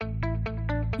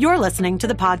You're listening to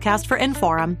the podcast for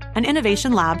Inforum, an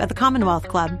innovation lab at the Commonwealth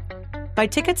Club. Buy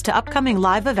tickets to upcoming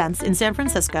live events in San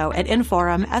Francisco at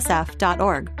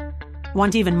inforumsf.org.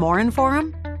 Want even more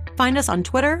Inforum? Find us on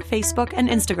Twitter, Facebook, and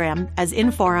Instagram as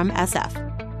InforumSF.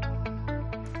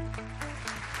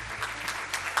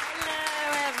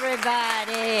 Hello,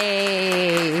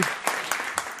 everybody.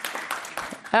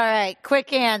 All right,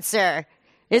 quick answer.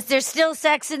 Is there still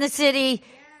sex in the city?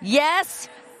 Yes.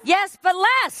 Yes, but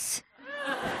less.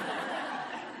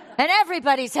 And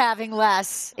everybody's having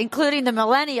less, including the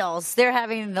millennials. They're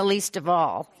having the least of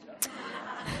all.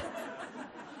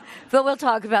 But we'll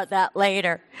talk about that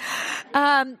later.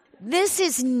 This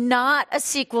is not a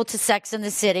sequel to Sex and the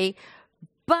City,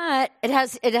 but it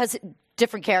has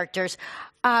different characters.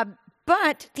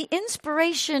 But the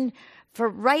inspiration for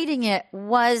writing it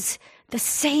was the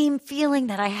same feeling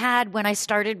that I had when I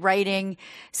started writing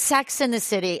Sex and the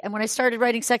City. And when I started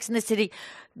writing Sex and the City,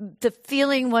 the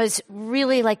feeling was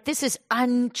really like, this is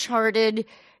uncharted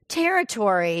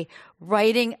territory,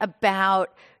 writing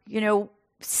about,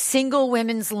 single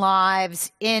women's lives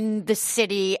in the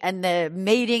city and the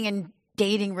mating and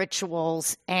dating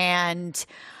rituals. And,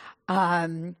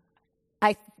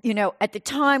 at the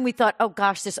time we thought, oh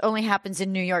gosh, this only happens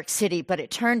in New York City, but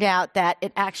it turned out that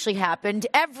it actually happened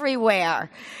everywhere.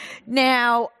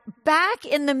 Now, back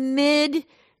in the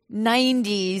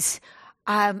mid-90s,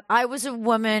 I was a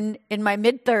woman in my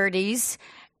mid-30s,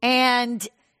 and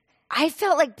I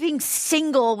felt like being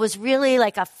single was really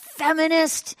like a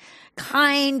feminist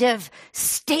kind of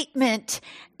statement.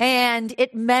 And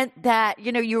it meant that,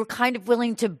 you were kind of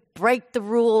willing to break the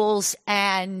rules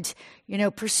and,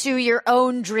 pursue your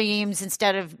own dreams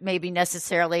instead of maybe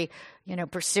necessarily,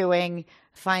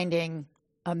 finding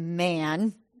a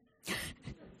man.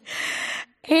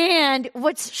 And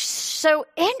what's so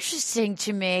interesting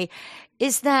to me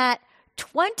is that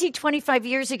 25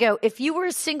 years ago, if you were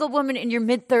a single woman in your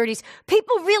mid-30s,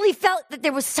 people really felt that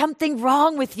there was something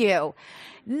wrong with you.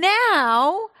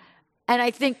 Now, and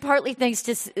I think partly thanks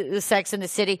to the Sex and the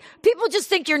City, people just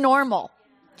think you're normal.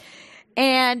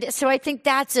 And so I think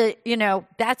that's a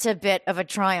bit of a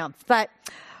triumph. But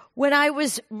when I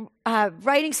was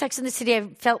writing Sex and the City, I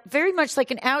felt very much like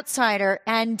an outsider.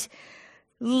 And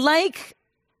like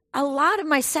a lot of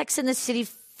my Sex and the City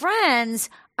friends,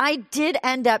 I did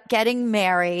end up getting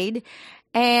married.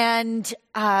 And,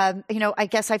 I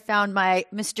guess I found my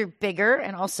Mr. Bigger,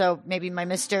 and also maybe my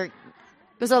Mr.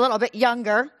 was a little bit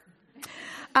younger.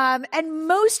 And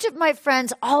most of my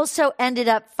friends also ended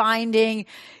up finding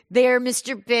their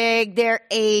Mr. Big, their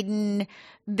Aiden,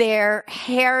 their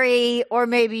Harry, or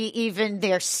maybe even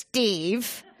their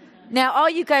Steve. Now, all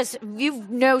you guys, you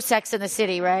know Sex and the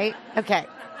City, right? Okay.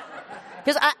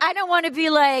 Because I don't want to be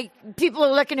like, people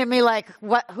are looking at me like,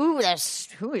 what? Who is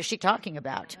she talking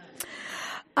about?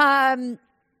 And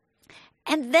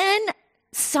then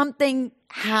something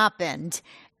happened.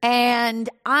 And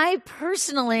I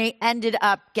personally ended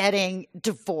up getting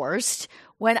divorced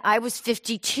when I was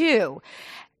 52.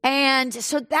 And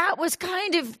so that was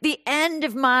kind of the end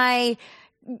of my,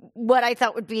 what I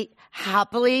thought would be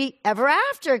happily ever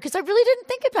after, because I really didn't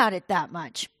think about it that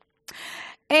much.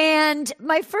 And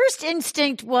my first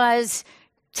instinct was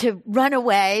to run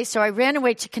away. So I ran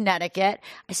away to Connecticut.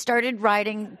 I started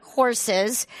riding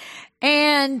horses.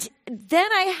 And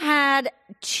then I had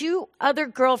two other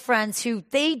girlfriends who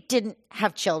they didn't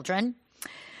have children.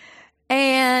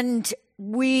 And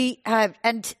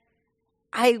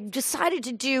I decided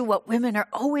to do what women are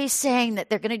always saying that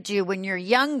they're going to do when you're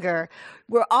younger.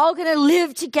 We're all going to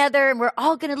live together and we're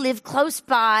all going to live close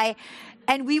by.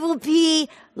 And we will be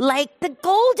like the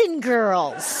Golden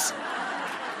Girls.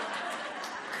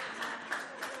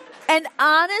 And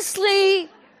honestly,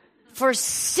 for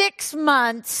 6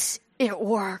 months, it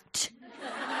worked.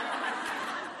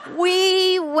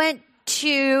 We went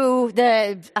to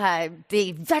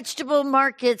the vegetable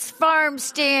markets, farm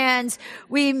stands.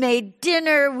 We made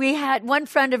dinner. We had one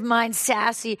friend of mine,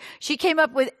 Sassy. She came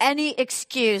up with any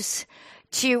excuse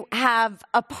to have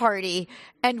a party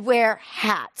and wear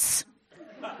hats.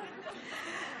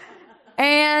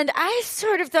 And I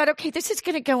sort of thought, okay, this is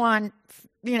going to go on,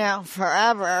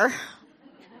 forever.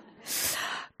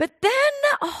 But then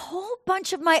a whole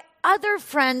bunch of my other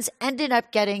friends ended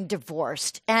up getting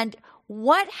divorced. And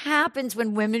what happens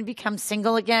when women become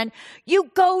single again?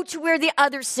 You go to where the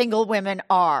other single women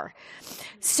are.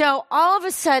 So all of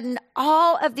a sudden,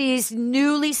 all of these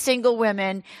newly single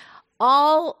women,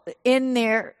 all in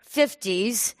their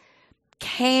 50s,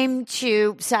 came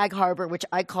to Sag Harbor, which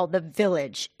I call the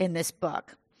village in this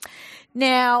book.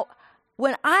 Now,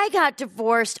 when I got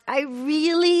divorced, I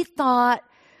really thought,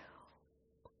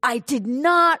 I did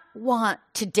not want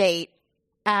to date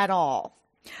at all.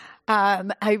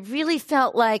 I really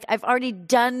felt like I've already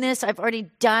done this. I've already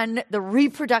done the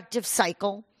reproductive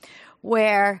cycle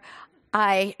where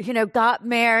I, got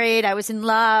married. I was in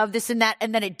love, this and that,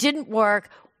 and then it didn't work.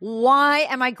 Why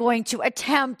am I going to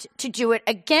attempt to do it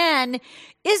again?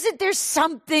 Isn't there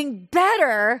something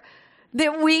better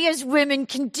that we as women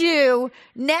can do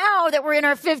now that we're in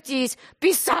our 50s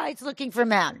besides looking for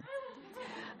men?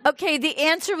 Okay, the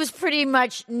answer was pretty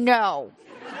much no.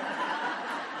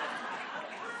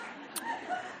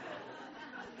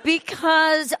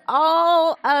 Because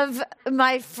all of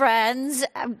my friends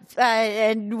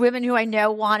and women who I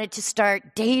know wanted to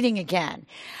start dating again.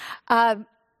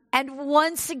 And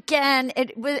once again,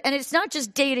 it's not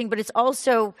just dating, but it's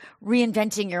also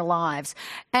reinventing your lives.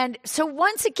 And so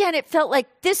once again, it felt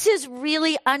like this is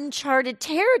really uncharted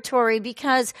territory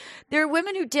because there are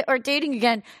women who are dating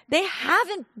again. They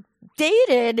haven't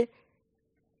dated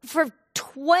for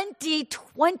 20,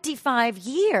 25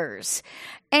 years.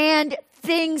 And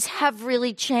things have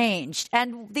really changed.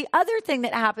 And the other thing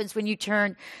that happens when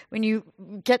you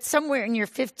get somewhere in your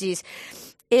 50s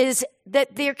is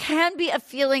that there can be a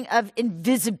feeling of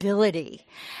invisibility.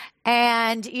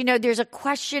 And, there's a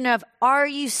question of, are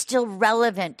you still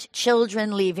relevant?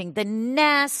 Children leaving the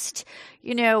nest,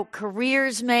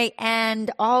 careers may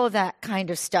end, all of that kind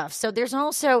of stuff. So there's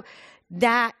also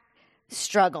that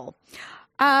struggle.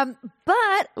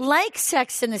 But like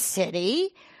Sex and the City,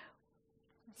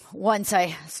 once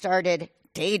I started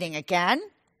dating again,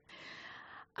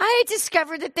 I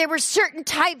discovered that there were certain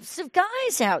types of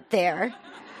guys out there,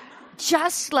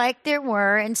 just like there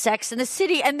were in Sex and the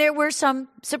City, and there were some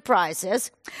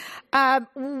surprises.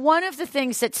 One of the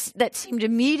things that seemed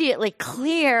immediately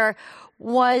clear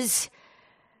was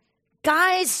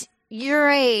guys your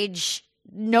age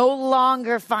no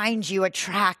longer find you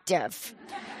attractive.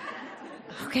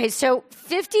 Okay, so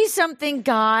 50-something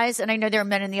guys, and I know there are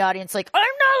men in the audience like, I'm not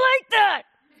like that.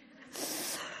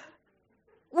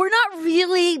 We're not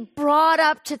really brought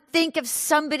up to think of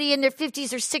somebody in their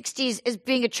 50s or 60s as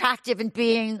being attractive and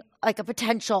being like a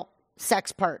potential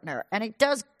sex partner. And it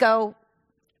does go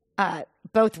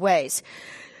both ways.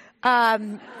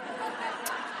 Yes,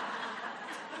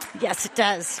 it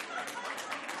does.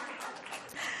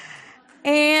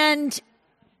 And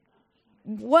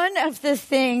one of the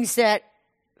things that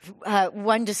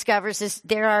one discovers is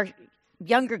there are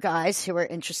younger guys who are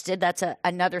interested. That's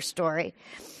another story.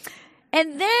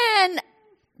 And then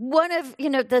one of,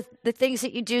 the things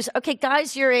that you do is, okay,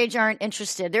 guys your age aren't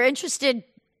interested. They're interested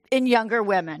in younger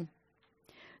women.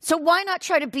 So why not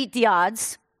try to beat the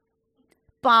odds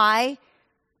by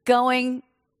going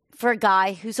for a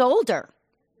guy who's older,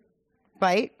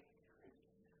 right?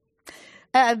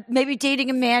 Maybe dating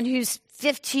a man who's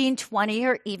 15, 20,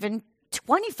 or even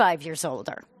 25 years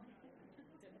older.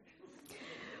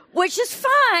 Which is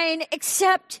fine,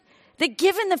 except that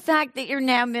given the fact that you're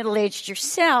now middle-aged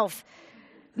yourself,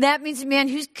 that means a man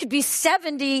who could be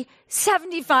 70,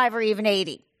 75, or even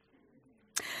 80.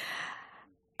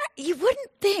 You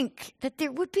wouldn't think that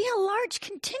there would be a large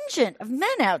contingent of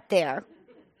men out there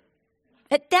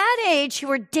at that age who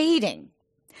are dating.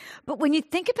 But when you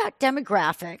think about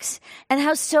demographics and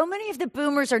how so many of the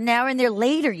boomers are now in their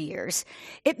later years,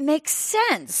 it makes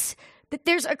sense that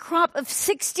there's a crop of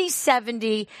 60,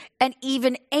 70, and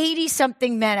even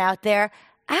 80-something men out there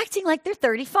acting like they're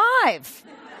 35.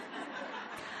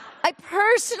 I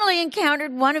personally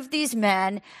encountered one of these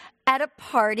men at a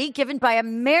party given by a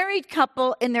married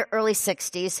couple in their early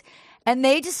 60s, and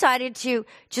they decided to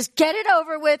just get it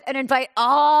over with and invite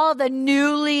all the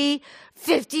newly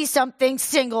 50-something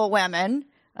single women.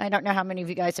 I don't know how many of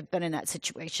you guys have been in that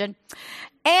situation.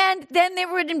 And then they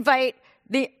would invite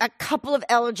a couple of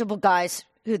eligible guys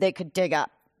who they could dig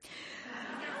up.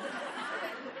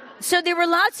 So there were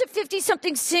lots of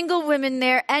 50-something single women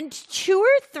there, and 2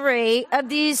 or 3 of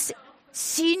these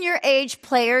senior age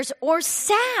players or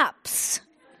saps.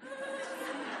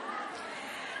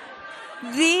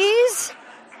 These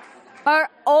are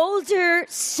older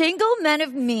single men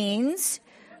of means,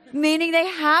 meaning they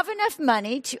have enough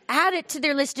money to add it to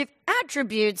their list of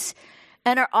attributes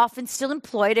and are often still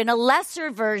employed in a lesser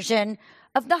version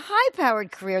of the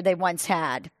high-powered career they once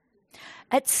had.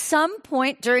 At some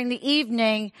point during the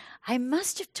evening, I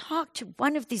must have talked to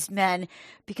one of these men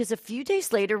because a few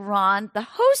days later, Ron, the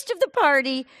host of the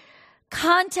party,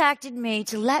 contacted me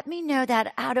to let me know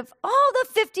that out of all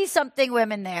the 50-something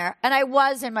women there, and I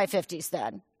was in my 50s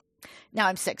then, now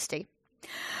I'm 60,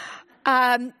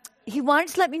 he wanted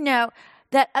to let me know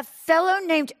that a fellow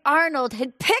named Arnold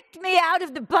had picked me out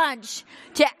of the bunch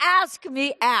to ask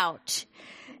me out.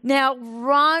 Now,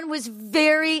 Ron was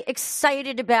very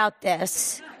excited about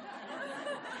this.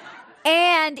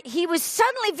 And he was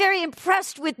suddenly very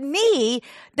impressed with me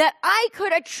that I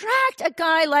could attract a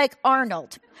guy like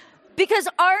Arnold. Because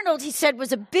Arnold, he said,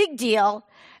 was a big deal,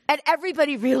 and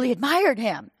everybody really admired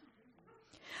him.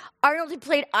 Arnold had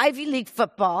played Ivy League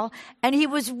football, and he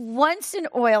was once an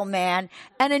oil man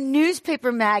and a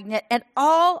newspaper magnate, and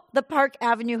all the Park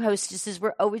Avenue hostesses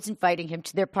were always inviting him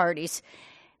to their parties.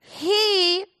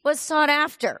 He was sought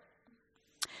after.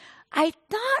 I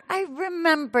thought I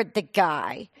remembered the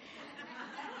guy.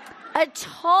 A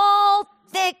tall,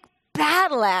 thick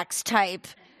battle axe type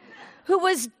who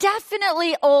was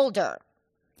definitely older.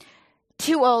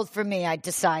 Too old for me, I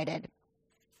decided.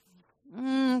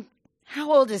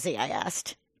 How old is he? I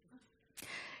asked.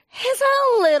 He's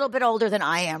a little bit older than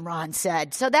I am, Ron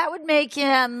said. So that would make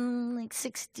him like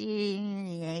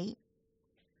 68.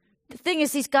 The thing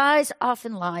is, these guys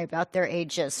often lie about their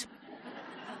ages.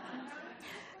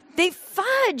 They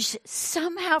fudge,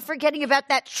 somehow forgetting about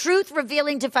that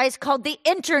truth-revealing device called the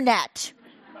internet.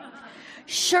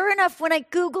 Sure enough, when I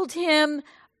Googled him,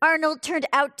 Arnold turned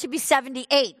out to be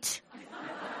 78.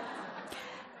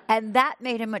 And that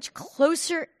made him much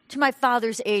closer to my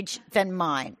father's age than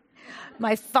mine.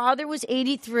 My father was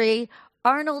 83.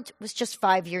 Arnold was just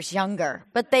 5 years younger.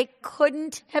 But they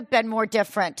couldn't have been more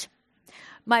different.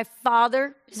 My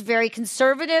father is very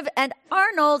conservative, and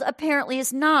Arnold apparently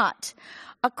is not.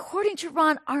 According to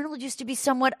Ron, Arnold used to be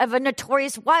somewhat of a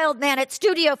notorious wild man at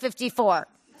Studio 54.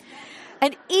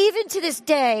 And even to this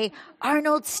day,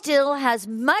 Arnold still has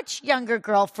much younger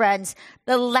girlfriends,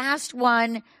 the last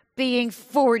one being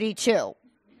 42.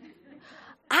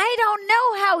 I don't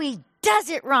know how he does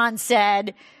it, Ron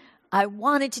said. I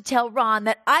wanted to tell Ron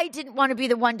that I didn't want to be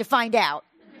the one to find out.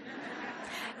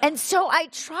 And so I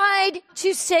tried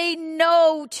to say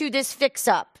no to this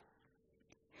fix-up.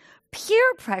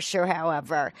 Peer pressure,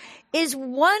 however, is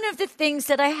one of the things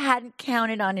that I hadn't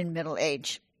counted on in middle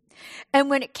age. And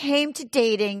when it came to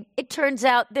dating, it turns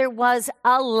out there was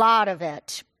a lot of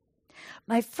it.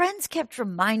 My friends kept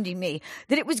reminding me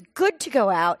that it was good to go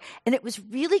out, and it was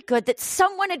really good that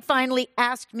someone had finally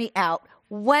asked me out.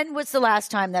 When was the last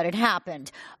time that had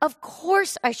happened? Of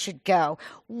course I should go.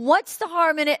 What's the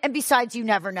harm in it? And besides, you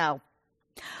never know.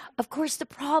 Of course, the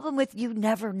problem with you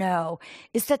never know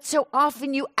is that so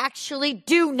often you actually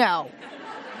do know.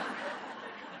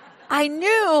 I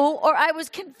knew, or I was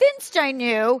convinced I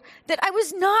knew, that I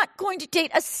was not going to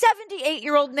date a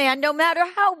 78-year-old man, no matter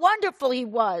how wonderful he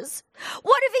was.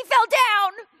 What if he fell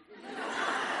down?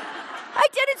 I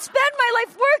didn't spend my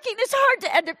life working this hard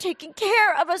to end up taking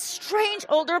care of a strange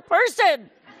older person.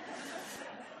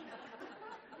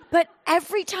 But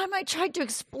every time I tried to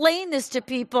explain this to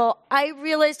people, I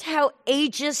realized how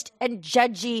ageist and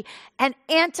judgy and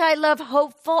anti-love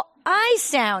hopeful I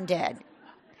sounded.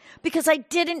 Because I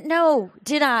didn't know,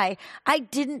 did I? I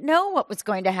didn't know what was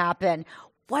going to happen.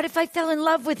 What if I fell in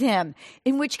love with him?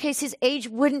 In which case his age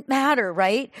wouldn't matter,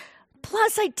 right?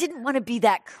 Plus, I didn't want to be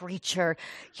that creature.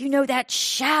 You know, that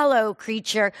shallow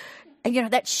creature. You know,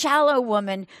 that shallow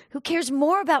woman who cares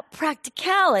more about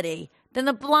practicality than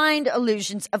the blind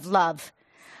illusions of love.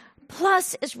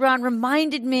 Plus, as Ron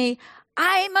reminded me,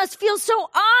 I must feel so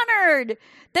honored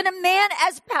that a man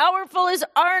as powerful as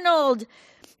Arnold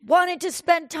wanted to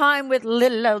spend time with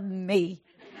little old me.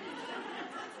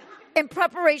 In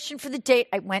preparation for the date,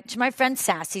 I went to my friend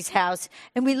Sassy's house,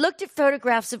 and we looked at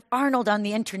photographs of Arnold on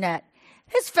the internet.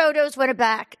 His photos went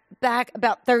back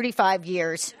about 35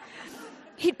 years.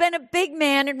 He'd been a big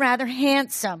man and rather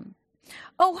handsome.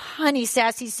 Oh, honey,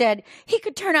 Sassy said, he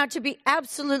could turn out to be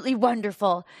absolutely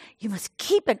wonderful. You must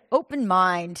keep an open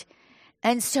mind.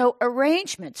 And so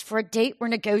arrangements for a date were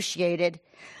negotiated.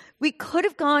 We could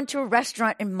have gone to a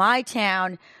restaurant in my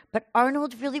town, but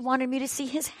Arnold really wanted me to see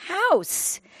his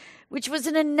house, which was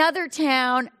in another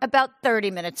town about 30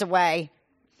 minutes away.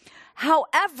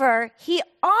 However, he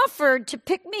offered to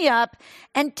pick me up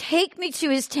and take me to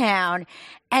his town,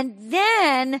 and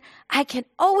then I can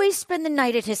always spend the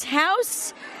night at his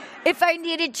house if I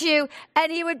needed to,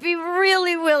 and he would be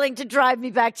really willing to drive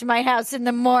me back to my house in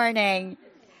the morning.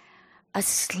 A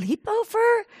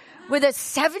sleepover with a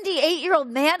 78-year-old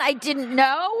man I didn't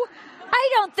know? I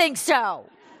don't think so.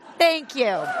 Thank you.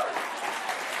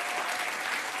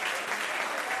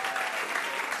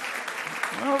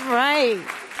 All right.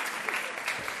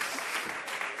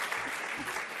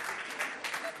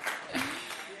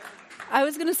 I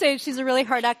was going to say she's a really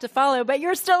hard act to follow, but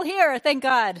you're still here. Thank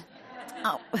God.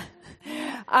 Oh.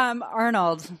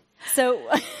 Arnold. So.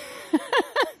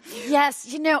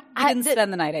 Yes, you know. You didn't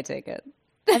spend the night, I take it.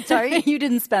 I'm sorry? You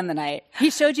didn't spend the night. He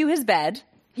showed you his bed.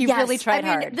 He really tried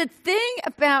hard. The thing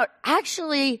about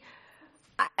actually,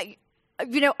 I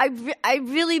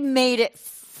really made it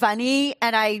funny,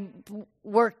 and I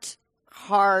worked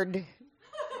hard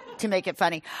to make it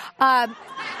funny.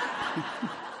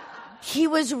 He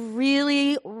was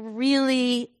really,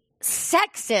 really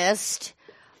sexist,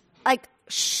 like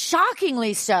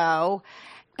shockingly so,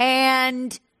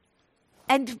 and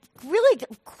really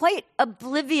quite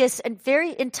oblivious and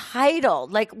very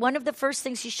entitled. Like, one of the first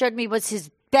things he showed me was his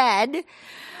bed,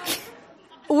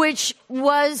 which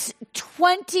was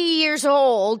 20 years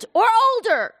old or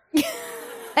older.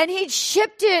 And he'd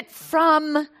shipped it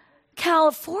from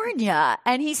California.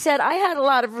 And he said, I've had a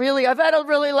lot of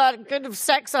good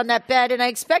sex on that bed, and I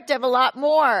expect to have a lot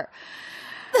more.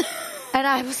 And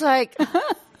I was like,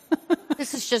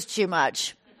 this is just too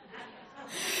much.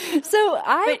 So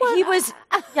he was,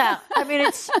 yeah, I mean,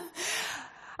 it's.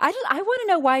 I want to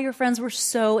know why your friends were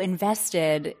so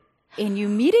invested in you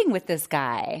meeting with this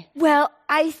guy. Well,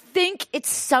 I think it's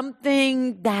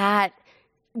something that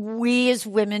we as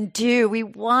women do. We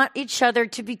want each other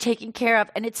to be taken care of.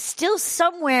 And it's still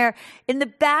somewhere in the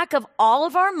back of all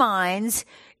of our minds,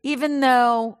 even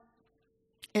though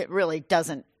it really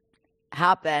doesn't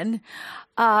happen,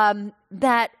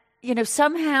 that,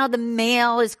 somehow the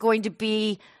male is going to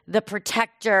be the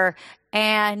protector,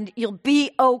 and you'll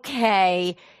be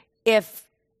okay if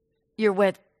you're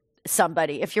with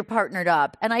somebody, if you're partnered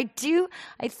up. And I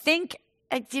think,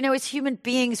 as human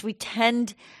beings, we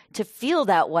tend to feel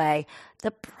that way.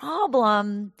 The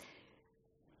problem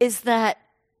is that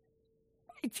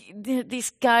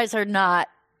these guys are not.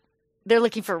 They're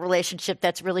looking for a relationship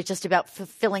that's really just about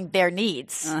fulfilling their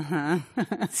needs.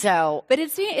 So, but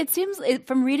it seems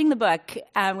from reading the book,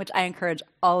 which I encourage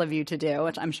all of you to do,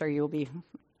 which I'm sure you will be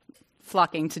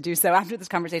flocking to do so after this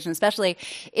conversation, especially,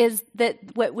 is that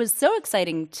what was so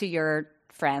exciting to your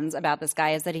friends about this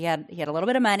guy is that he had a little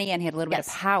bit of money and he had a little bit of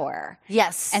power.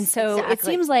 Yes, and so exactly.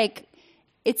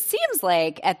 it seems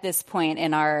like at this point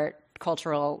in our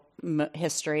cultural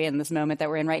history and this moment that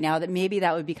we're in right now, that maybe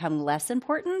that would become less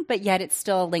important, but yet it's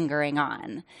still lingering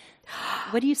on.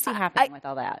 What do you see happening with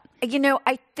all that?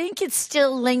 I think it's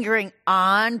still lingering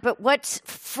on, but what's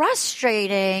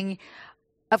frustrating,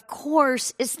 of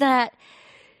course, is that,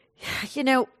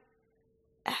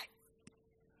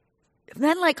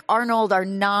 men like Arnold are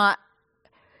not,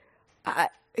 I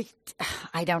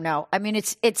don't know. I mean,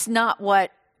 it's not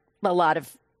what a lot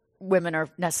of women are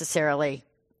necessarily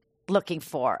looking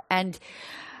for. And,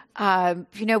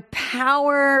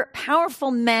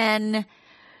 powerful men,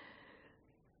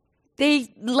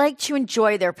 they like to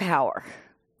enjoy their power.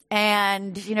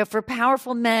 And, for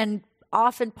powerful men,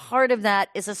 often part of that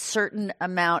is a certain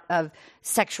amount of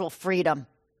sexual freedom.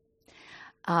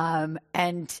 And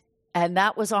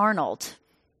that was Arnold.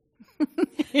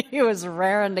 He was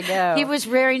raring to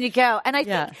go. And I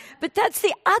think, but that's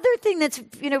the other thing that's,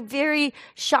 very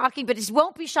shocking, but it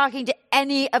won't be shocking to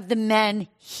any of the men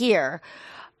here.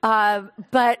 But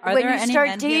when you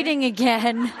start dating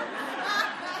again,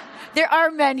 there are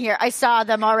men here. I saw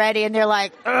them already, and they're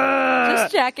like, ugh.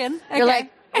 Just checking. Okay. They're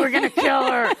like, we're going to kill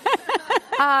her.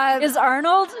 Is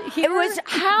Arnold here? It was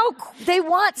how they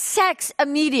want sex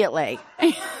immediately.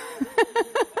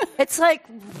 It's like,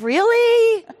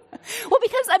 really? Well,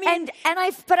 because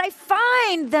but I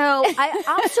find though, I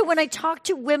also, when I talk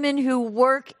to women who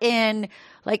work in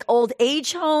like old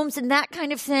age homes and that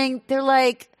kind of thing, they're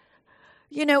like,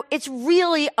 it's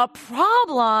really a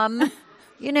problem.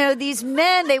 These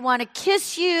men, they want to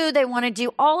kiss you, they want to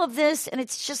do all of this, and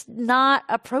it's just not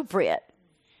appropriate.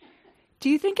 Do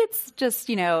you think it's just,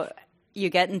 you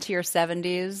get into your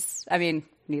 70s? I mean,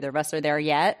 neither of us are there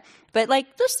yet, but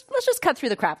let's just cut through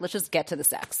the crap. Let's just get to the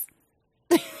sex.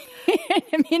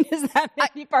 I mean, is that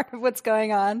maybe part of what's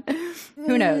going on?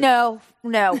 Who knows?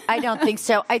 No, I don't think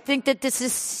so. I think that this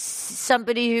is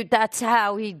somebody who, that's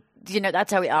how he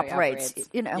operates.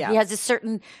 He has this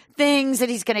certain things that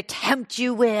he's going to tempt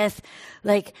you with.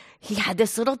 Like, he had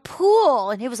this little pool,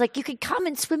 and he was like, you could come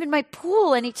and swim in my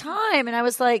pool anytime. And I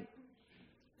was like,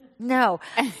 no.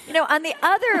 On the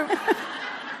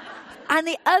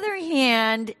other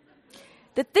hand,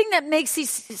 the thing that makes these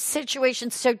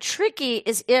situations so tricky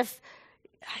is if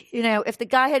the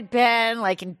guy had been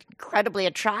like incredibly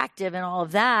attractive and all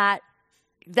of that,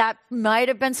 that might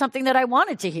have been something that I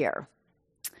wanted to hear.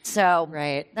 So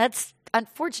that's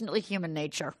unfortunately human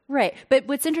nature. Right. But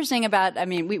what's interesting about,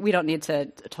 we don't need to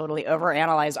totally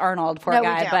overanalyze Arnold, poor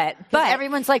guy, but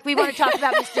everyone's like, we want to talk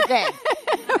about Mr. Big.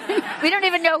 We don't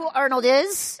even know who Arnold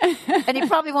is, and he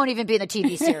probably won't even be in the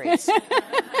TV series.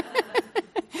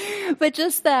 But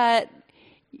just that,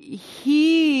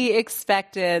 he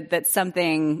expected that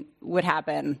something would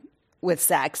happen with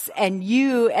sex, and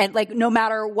like, no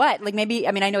matter what, like, maybe,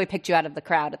 I mean, I know he picked you out of the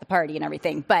crowd at the party and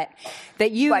everything, but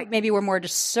that you maybe were more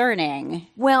discerning.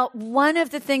 Well, one of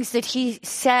the things that he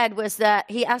said was that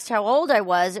he asked how old I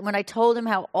was, and when I told him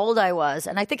how old I was,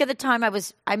 and I think at the time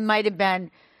I might have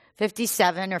been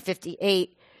 57 or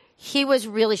 58, he was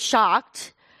really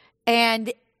shocked,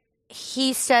 and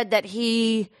he said that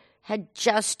he had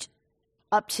just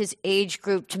upped his age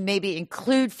group to maybe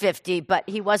include 50, but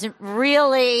he wasn't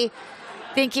really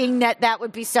thinking that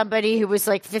would be somebody who was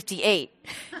like 58.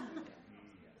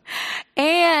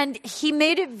 And he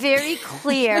made it very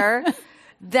clear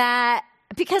that,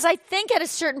 because I think at a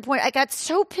certain point I got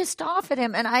so pissed off at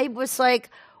him, and I was like,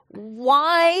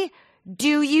 why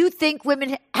do you think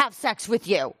women have sex with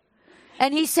you?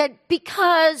 And he said,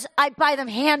 because I buy them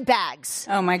handbags.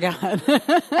 Oh my God.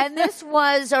 And this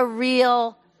was a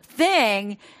real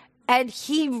thing. And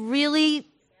he really,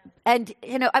 and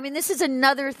I mean, this is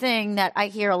another thing that I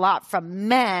hear a lot from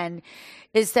men,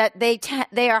 is that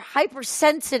they are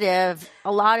hypersensitive,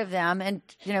 a lot of them, and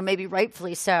maybe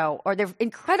rightfully so, or they're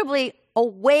incredibly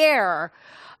aware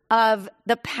of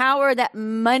the power that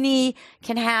money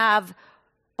can have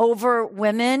over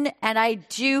women. And I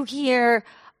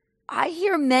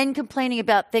hear men complaining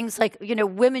about things like,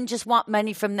 women just want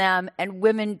money from them, and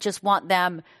women just want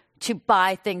them to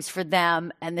buy things for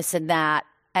them, and this and that.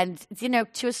 And,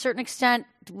 to a certain extent,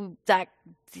 that,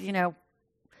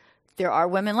 there are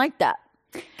women like that.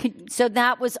 So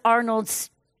that was Arnold's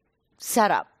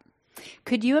setup.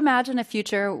 Could you imagine a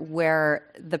future where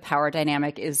the power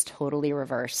dynamic is totally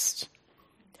reversed?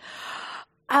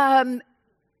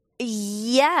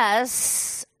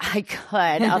 Yes, I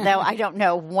could, although I don't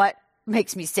know what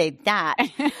makes me say that.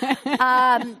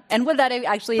 And would that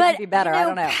actually even be better? I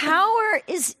don't know. Power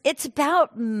it's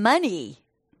about money,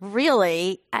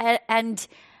 really. And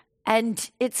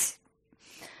it's,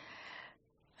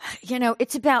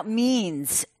 it's about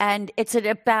means, and it's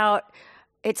about,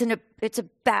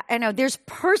 there's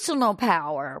personal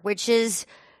power, which is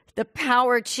the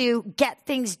power to get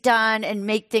things done and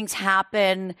make things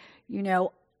happen,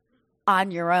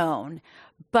 on your own.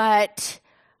 But,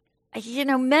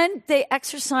 men, they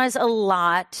exercise a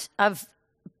lot of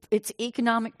its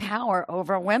economic power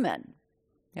over women.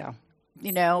 Yeah.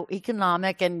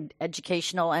 Economic and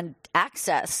educational and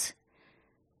access.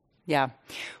 Yeah.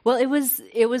 Well, it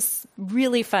was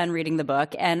really fun reading the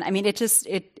book. And I mean,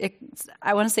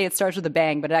 I want to say it starts with a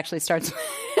bang, but it actually starts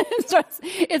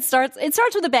it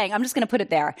starts with a bang. I'm just going to put it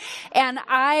there. And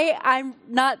I'm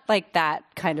not like that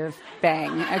kind of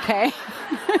bang, okay?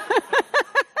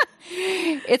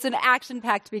 It's an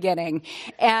action-packed beginning.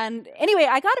 And anyway,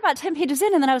 I got about 10 pages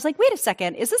in, and then I was like, wait a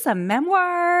second, is this a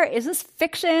memoir? Is this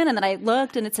fiction? And then I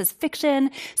looked, and it says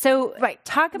fiction. So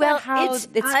talk about how it's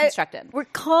constructed. We're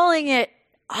calling it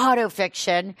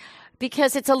autofiction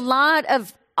because it's a lot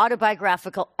of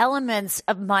autobiographical elements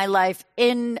of my life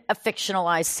in a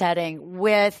fictionalized setting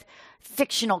with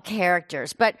fictional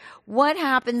characters. But what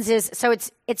happens is, so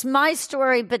it's my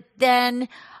story, but then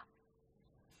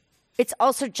it's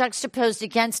also juxtaposed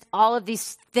against all of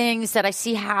these things that I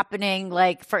see happening,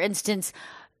 like, for instance,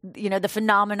 the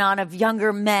phenomenon of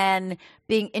younger men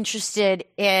being interested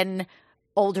in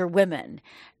older women.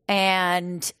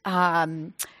 And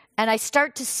I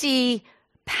start to see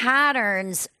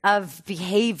patterns of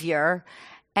behavior,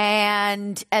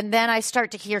 and then I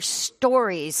start to hear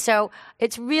stories. So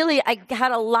it's really, I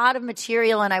had a lot of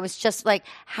material, and I was just like,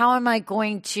 how am I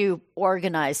going to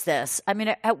organize this? I mean,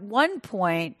 at one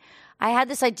point, I had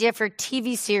this idea for a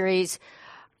TV series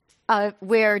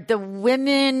where the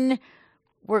women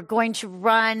were going to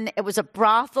run, it was a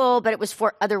brothel, but it was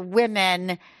for other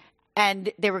women,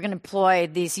 and they were going to employ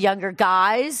these younger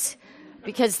guys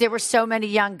because there were so many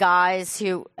young guys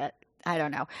who, I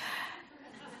don't know.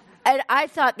 And I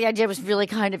thought the idea was really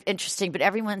kind of interesting, but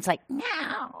everyone's like,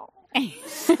 no.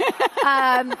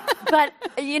 But,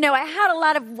 I had a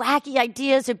lot of wacky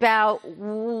ideas about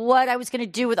what I was going to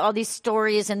do with all these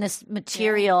stories and this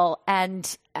material. Yeah.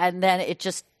 And then it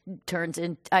just turns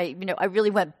in, I really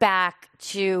went back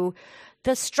to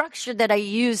the structure that I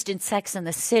used in Sex and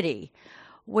the City,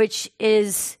 which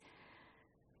is,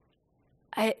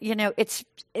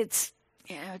 it's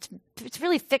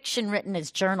really fiction written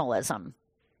as journalism,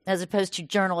 as opposed to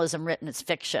journalism written as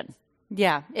fiction.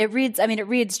 Yeah, it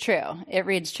reads true. It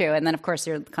reads true. And then, of course,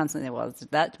 you're constantly, well,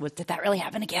 did that really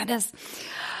happen to Candace?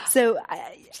 So,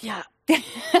 yeah.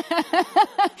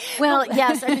 Well,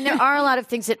 yes. I mean, there are a lot of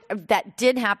things that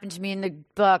did happen to me in the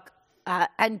book,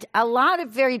 and a lot of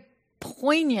very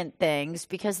poignant things,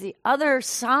 because the other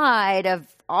side of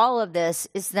all of this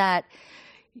is that,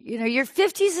 your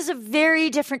 50s is a very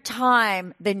different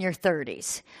time than your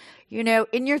 30s. In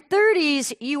your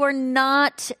 30s, you are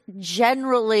not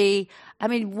generally,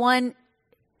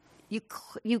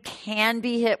 you can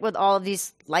be hit with all of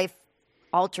these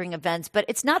life-altering events, but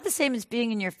it's not the same as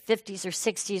being in your 50s or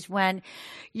 60s when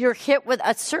you're hit with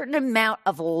a certain amount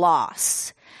of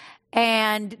loss.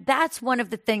 And that's one of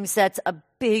the things that's a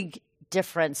big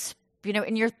difference.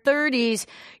 In your 30s,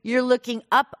 you're looking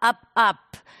up, up,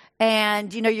 up,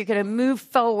 and, you're going to move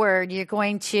forward. You're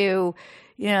going to,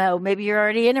 maybe you're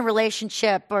already in a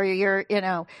relationship, or you're,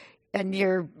 and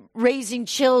you're raising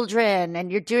children,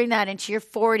 and you're doing that into your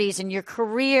 40s, and your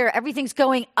career, everything's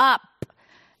going up.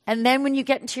 And then when you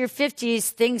get into your 50s,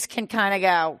 things can kind of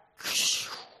go,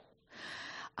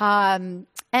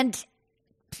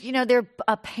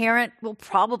 a parent will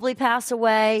probably pass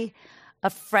away. A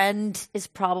friend is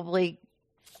probably,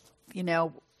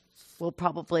 will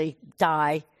probably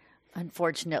die,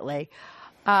 unfortunately.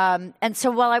 And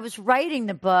so while I was writing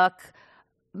the book,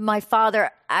 my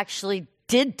father actually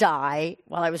did die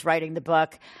while I was writing the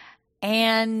book,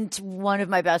 and one of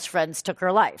my best friends took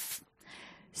her life.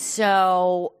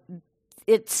 So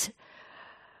it's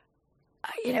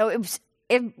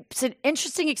an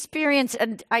interesting experience,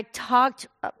 and I talked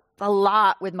a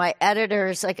lot with my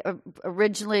editors. Like,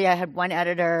 originally I had one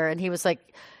editor, and he was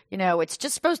like, it's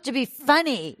just supposed to be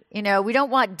funny. We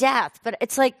don't want death. But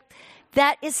it's like,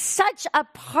 that is such a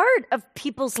part of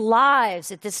people's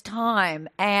lives at this time.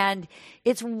 And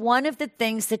it's one of the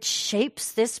things that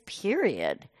shapes this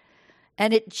period.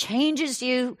 And it changes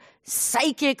you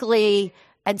psychically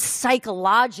and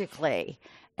psychologically.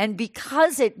 And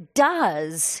because it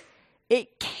does,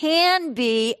 it can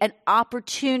be an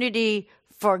opportunity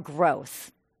for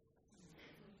growth.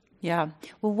 Yeah.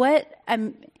 Well,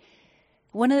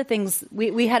 one of the things,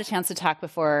 we had a chance to talk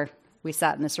before we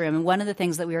sat in this room, and one of the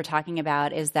things that we were talking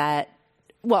about is that,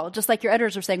 well, just like your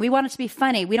editors were saying, we want it to be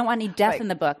funny. We don't want any death in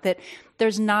the book, that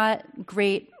there's not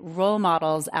great role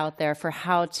models out there for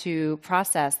how to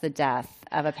process the death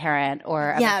of a parent or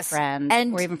of a friend,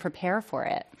 or even prepare for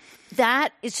it.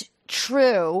 That is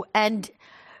true. And,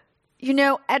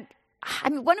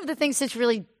 one of the things that's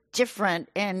really different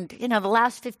in, the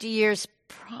last 50 years,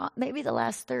 maybe the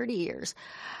last 30 years,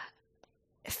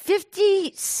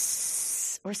 50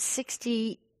 or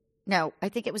 60, no, I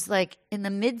think it was like in the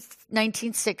mid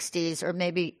 1960s, or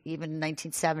maybe even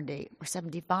 1970 or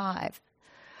 75,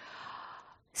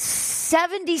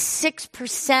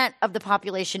 76% of the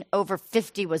population over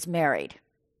 50 was married.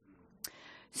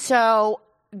 So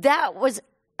that was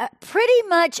pretty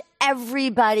much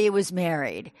everybody was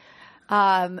married.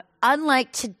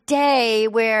 Unlike today,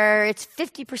 where it's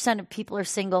 50% of people are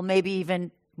single, maybe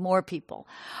even more people.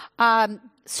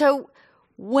 So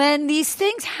when these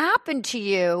things happen to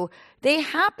you, they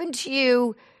happen to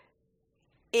you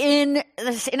in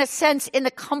a sense in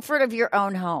the comfort of your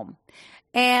own home.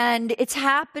 And it's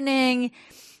happening,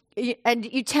 and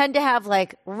you tend to have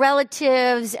like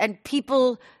relatives and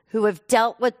people who have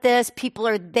dealt with this. People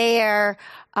are there.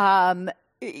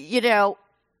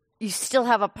 You still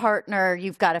have a partner.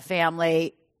 You've got a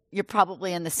family. You're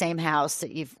probably in the same house that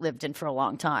you've lived in for a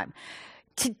long time.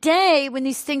 Today, when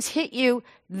these things hit you,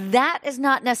 that is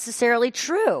not necessarily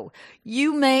true.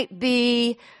 You may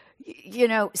be,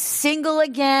 single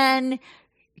again.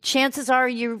 Chances are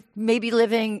you may be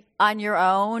living on your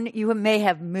own. You may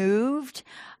have moved.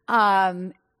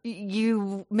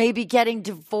 You may be getting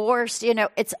divorced.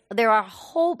 There are a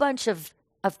whole bunch of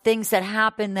things that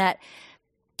happen that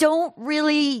don't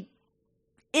really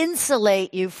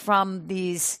insulate you from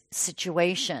these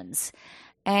situations.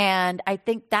 And I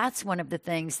think that's one of the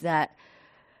things that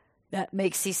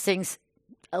makes these things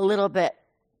a little bit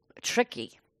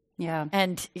tricky. Yeah.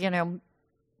 And,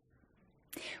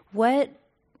 what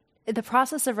the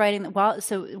process of writing,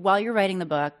 while you're writing the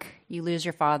book, you lose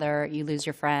your father, you lose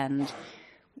your friend.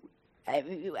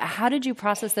 How did you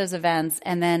process those events?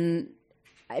 And then,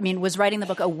 was writing the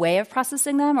book a way of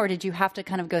processing them, or did you have to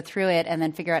kind of go through it and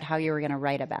then figure out how you were going to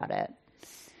write about it?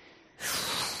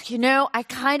 I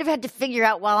kind of had to figure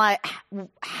out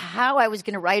how I was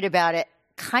going to write about it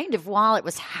kind of while it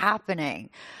was happening.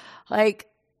 Like,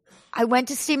 I went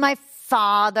to see my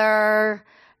father.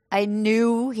 I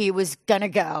knew he was going to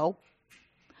go.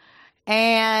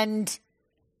 And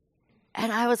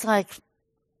I was like,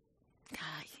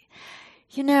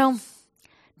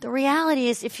 the reality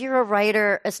is, if you're a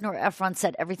writer, as Nora Ephron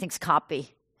said, everything's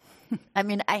copy.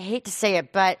 I hate to say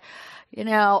it, but,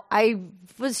 I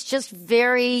was just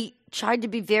tried to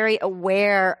be very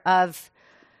aware of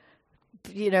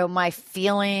my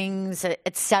feelings,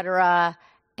 etc.,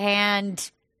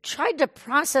 and tried to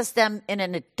process them in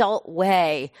an adult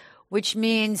way, which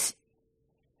means,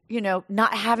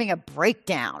 not having a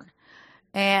breakdown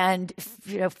and,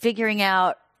 figuring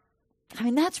out,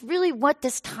 that's really what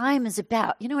this time is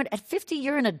about. At 50,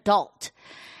 you're an adult,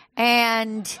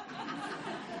 and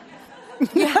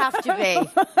you have to be.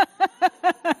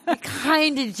 You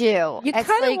kind of do. You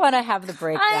kind of want to have the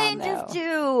breakdown, kind of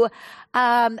do.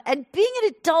 And being an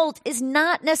adult is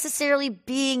not necessarily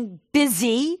being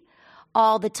busy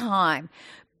all the time.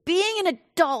 Being an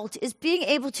adult is being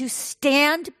able to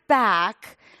stand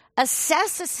back,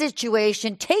 assess a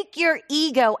situation, take your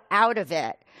ego out of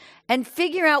it, and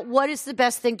figure out what is the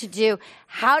best thing to do,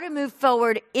 how to move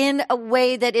forward in a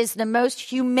way that is the most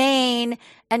humane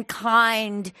and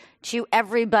kind to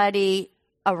everybody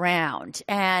around.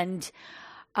 And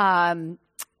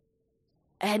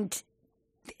it's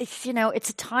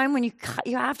a time when you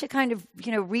have to kind of,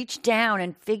 reach down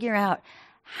and figure out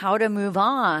how to move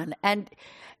on. And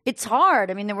it's hard.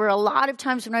 There were a lot of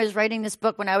times when I was writing this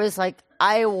book when I was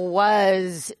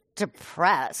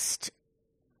depressed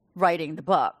writing the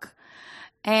book.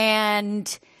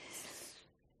 But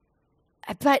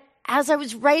as I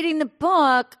was writing the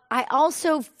book, I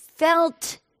also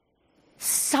felt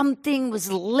something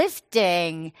was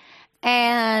lifting.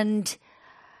 And,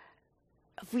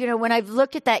 when I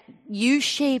look at that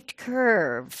U-shaped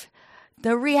curve,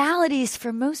 the reality is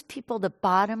for most people, the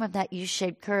bottom of that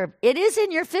U-shaped curve, it is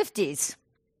in your 50s.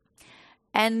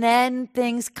 And then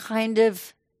things kind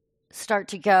of start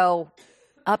to go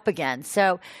up again.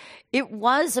 So it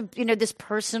was, this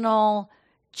personal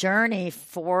journey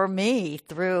for me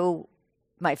through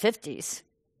my 50s.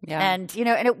 Yeah. And,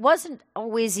 and it wasn't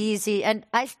always easy. And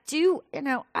I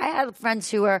had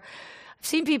friends I've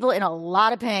seen people in a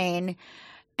lot of pain.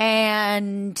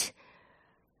 And,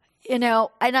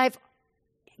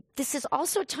 this is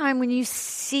also a time when you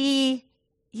see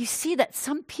that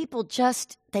some people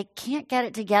they can't get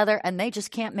it together and they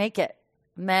just can't make it,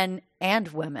 men and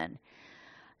women.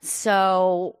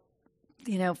 So,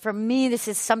 for me, this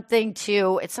is something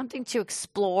to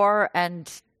explore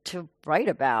and to write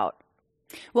about.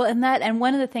 Well, and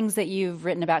one of the things that you've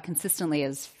written about consistently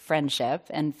is friendship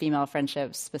and female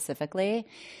friendship specifically.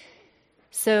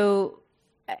 So,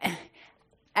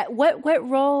 what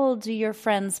role do your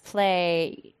friends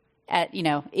play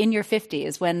in your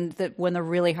 50s when the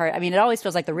really hard, it always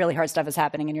feels like the really hard stuff is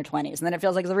happening in your 20s, and then it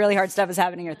feels like the really hard stuff is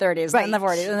happening in your 30s, right, and then the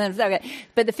 40s, and then okay.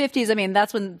 But the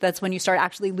 50s, that's when you start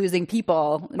actually losing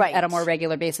people, right, at a more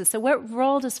regular basis. So what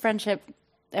role does friendship,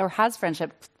 or has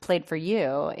friendship played for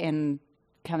you in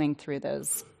coming through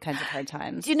those kinds of hard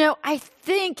times? I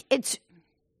think it's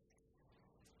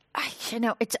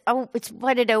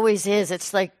what it always is.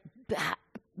 It's like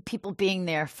people being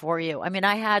there for you.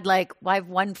 I have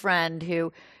one friend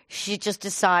who she just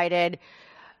decided,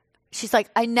 she's like,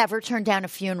 I never turn down a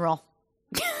funeral.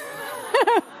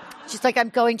 She's like, I'm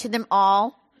going to them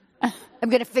all.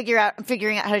 I'm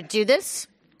figuring out how to do this.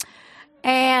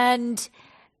 And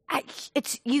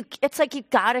it's like you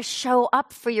got to show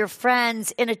up for your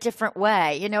friends in a different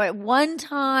way. At one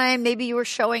time, maybe you were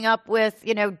showing up with,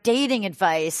 dating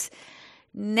advice.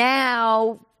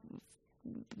 Now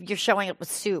you're showing up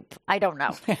with soup. I don't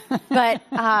know. But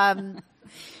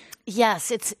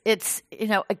yes, it's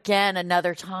again,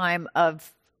 another time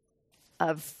of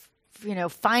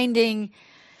finding.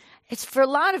 It's for a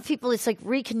lot of people, it's like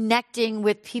reconnecting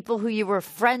with people who you were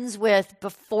friends with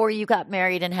before you got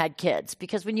married and had kids.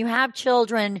 Because when you have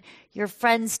children, your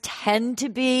friends tend to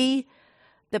be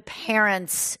the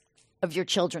parents of your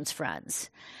children's friends.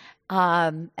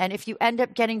 And if you end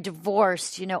up getting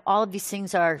divorced, all of these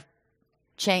things are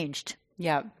changed.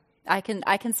 Yeah. I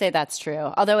can say that's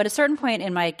true. Although at a certain point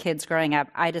in my kids growing up,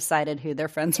 I decided who their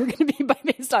friends were going to be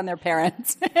based on their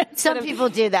parents. Some people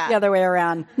do that. The other way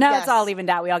around. Now Yes. It's all evened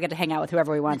out. We all get to hang out with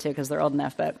whoever we want to because they're old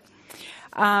enough. But,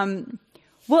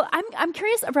 well, I'm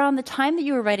curious around the time that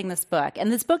you were writing this book.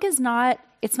 And this book it's not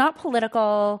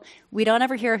political. We don't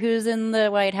ever hear who's in the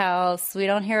White House. We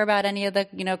don't hear about any of the,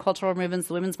 cultural movements.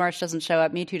 The Women's March doesn't show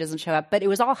up. Me Too doesn't show up. But it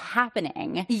was all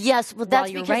happening. Yes. Well,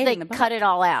 that's because they cut it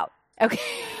all out. Okay.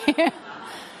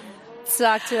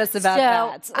 Talk to us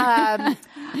about that.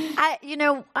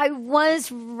 I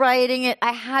was writing it.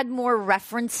 I had more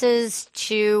references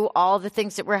to all the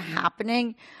things that were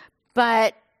happening,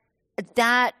 but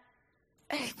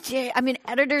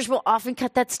editors will often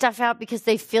cut that stuff out because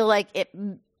they feel like it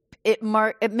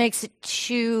makes it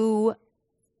too,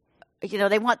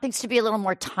 they want things to be a little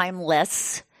more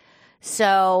timeless.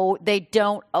 So they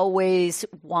don't always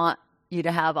want you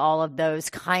to have all of those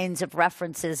kinds of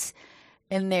references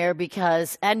in there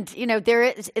because, and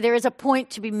there is a point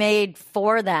to be made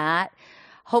for that.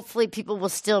 Hopefully people will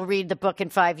still read the book in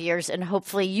 5 years, and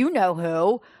hopefully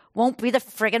who won't be the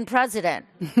friggin' president.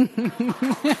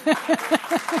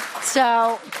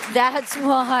 So that's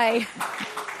why.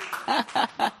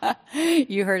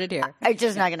 You heard it here. I'm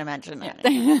just not going to mention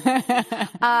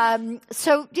that.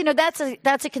 So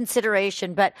that's a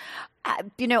consideration, but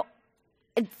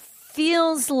it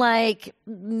feels like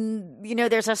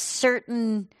there's a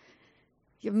certain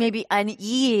maybe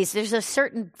unease. There's a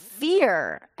certain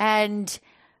fear, and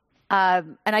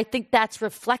I think that's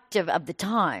reflective of the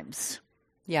times.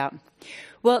 Yeah.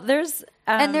 Well, there's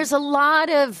and there's a lot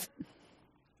of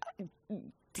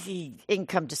the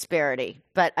income disparity,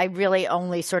 but I really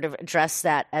only sort of address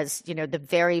that as, the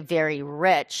very, very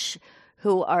rich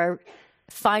who are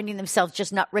finding themselves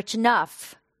just not rich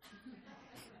enough.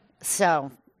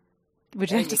 So,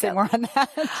 would you like to say more on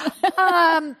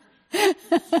that?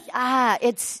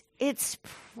 It's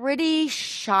pretty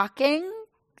shocking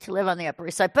to live on the Upper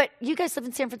East Side, but you guys live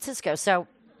in San Francisco, so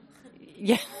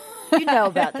yeah. You know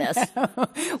about this.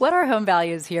 What are home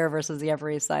values here versus the Upper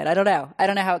East Side? I don't know. I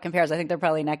don't know how it compares. I think they're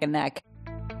probably neck and neck.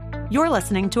 You're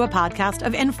listening to a podcast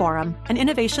of Inforum, an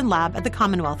innovation lab at the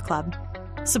Commonwealth Club.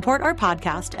 Support our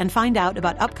podcast and find out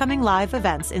about upcoming live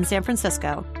events in San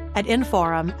Francisco at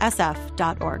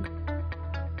inforumsf.org.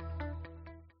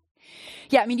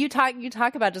 Yeah, I mean, you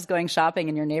talk about just going shopping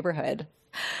in your neighborhood.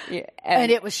 Yeah,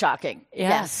 and it was shocking.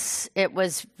 Yeah. Yes, it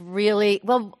was really,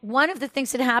 well, one of the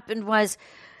things that happened was,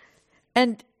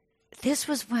 and this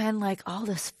was when all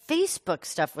this Facebook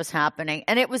stuff was happening.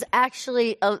 And it was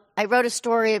actually, I wrote a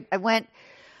story. I got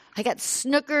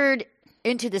snookered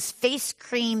into this face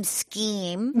cream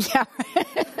scheme. Yeah.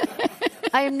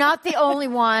 I am not the only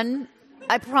one.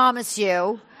 I promise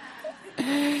you.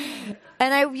 And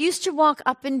I used to walk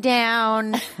up and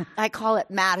down, I call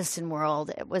it Madison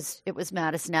World. It was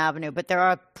Madison Avenue, but there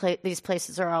are these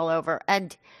places are all over.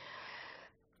 And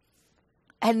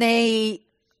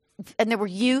there were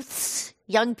youths,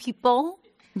 young people,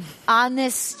 on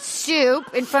this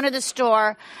stoop in front of the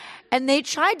store, and they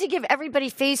tried to give everybody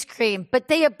face cream, but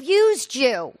they abused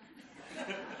you.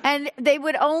 And they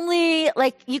would only,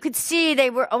 you could see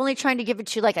they were only trying to give it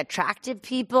to, attractive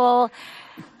people.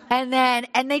 And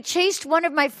they chased one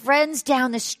of my friends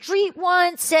down the street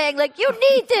once saying, you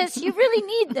need this, you really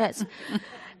need this.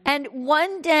 And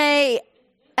one day,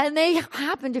 and they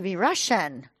happened to be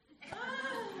Russian.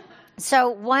 So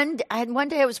one day I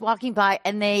was walking by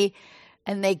and they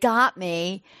got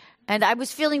me, and I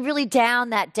was feeling really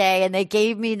down that day, and they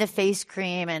gave me the face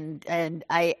cream, and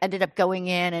I ended up going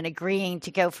in and agreeing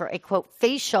to go for a quote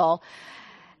facial.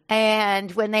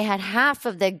 And when they had half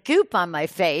of the goop on my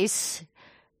face,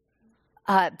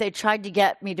 they tried to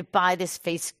get me to buy this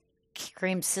face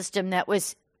cream system that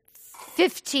was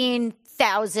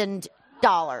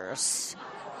 $15,000.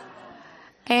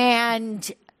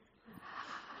 And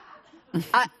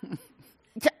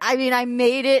I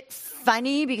made it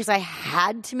funny because I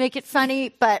had to make it funny,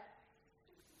 but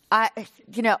I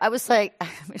was like,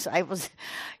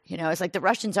 the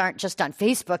Russians aren't just on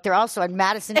Facebook. They're also on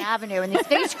Madison Avenue in these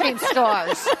face cream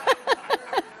stores.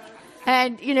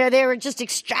 And, they were just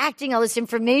extracting all this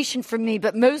information from me,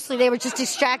 but mostly they were just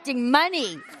extracting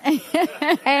money.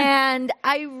 And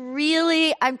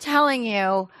I'm telling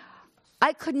you,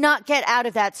 I could not get out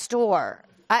of that store.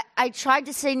 I tried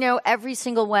to say no every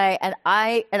single way, and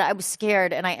I was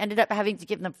scared, and I ended up having to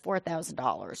give them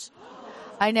 $4,000.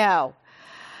 I know.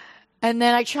 And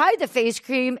then I tried the face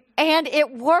cream, and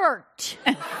it worked.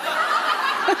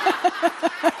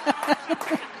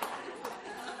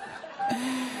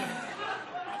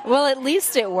 Well, at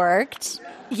least it worked.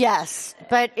 Yes,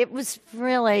 but it was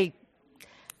really...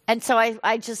 And so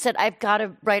I just said, I've got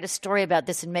to write a story about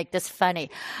this and make this funny.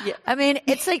 Yeah. I mean,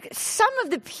 it's some of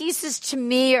the pieces to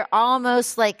me are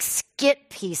almost like skit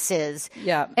pieces.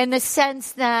 Yeah. In the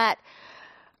sense that,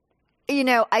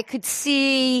 I could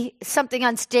see something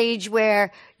on stage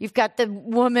where you've got the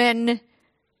woman,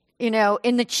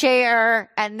 in the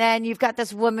chair, and then you've got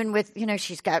this woman with,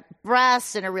 she's got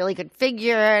breasts and a really good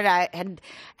figure. And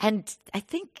I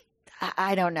think,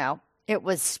 I don't know, it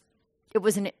was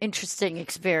an interesting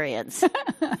experience,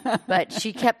 but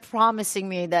she kept promising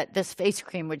me that this face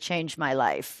cream would change my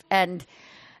life. And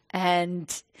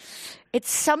it's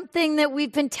something that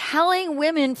we've been telling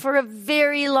women for a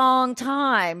very long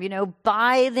time,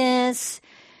 buy this,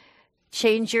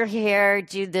 change your hair,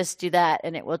 do this, do that,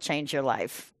 and it will change your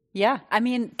life. Yeah. I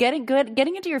mean, getting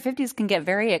into your 50s can get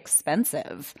very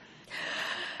expensive.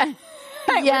 Yes,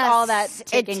 with all that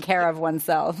taking care of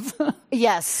oneself.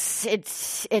 Yes,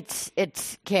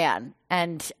 it can.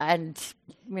 and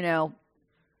you know.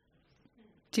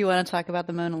 Do you want to talk about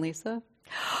the Mona Lisa?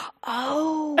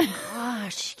 Oh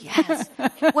gosh, yes.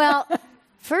 Well,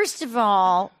 first of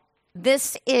all,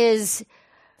 this is.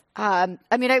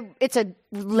 It's a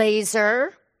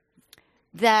laser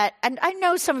that, and I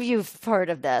know some of you have heard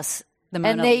of this,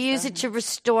 and they use it to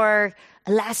restore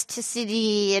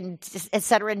elasticity and et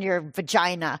cetera in your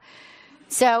vagina.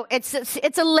 So it's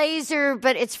a laser,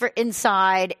 but it's for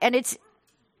inside, and it's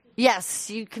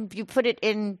you put it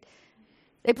in.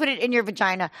 They put it in your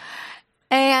vagina,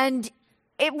 and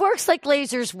it works like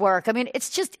lasers work. I mean,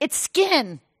 it's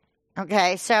skin.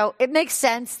 Okay, so it makes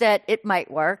sense that it might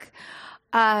work.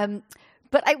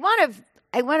 But I want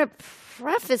to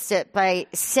preface it by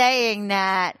saying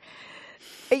that,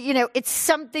 you know, it's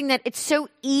something that it's so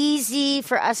easy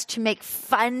for us to make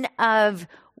fun of,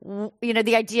 you know,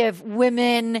 the idea of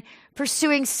women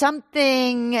pursuing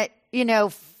something, you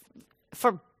know,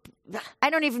 I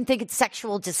don't even think it's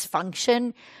sexual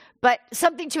dysfunction, but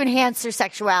something to enhance their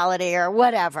sexuality or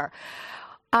whatever.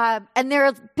 And there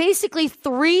are basically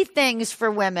 3 things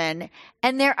for women,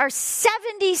 and there are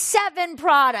 77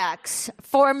 products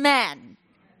for men.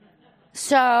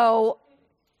 So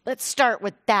let's start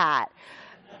with that.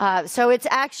 So it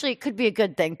could be a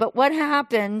good thing. But what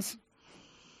happens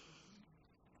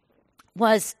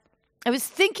was I was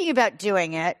thinking about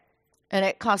doing it, and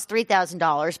it cost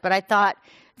 $3,000, but I thought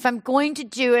if I'm going to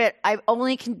do it, I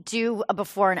only can do a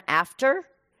before and after.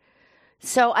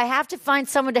 So I have to find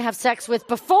someone to have sex with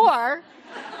before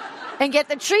and get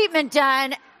the treatment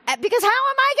done, because how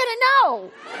am I going to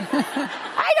know?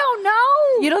 I don't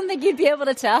know. You don't think you'd be able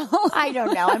to tell? I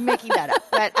don't know. I'm making that up,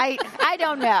 but I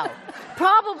don't know.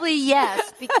 Probably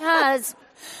yes, because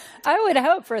I would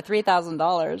hope for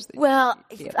 $3,000. Well,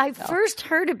 I first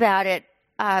heard about it.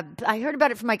 I heard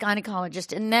about it from my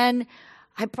gynecologist, and then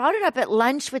I brought it up at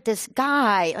lunch with this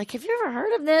guy. Like, have you ever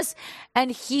heard of this?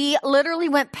 And he literally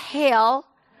went pale.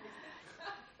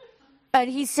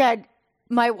 And he said,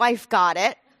 my wife got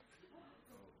it.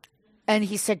 And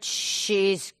he said,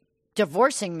 she's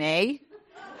divorcing me.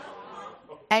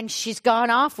 And she's gone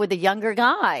off with a younger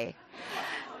guy.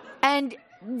 And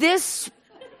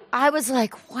I was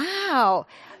like, wow.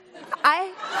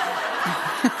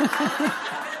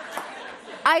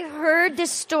 I heard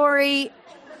this story.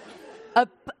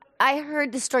 I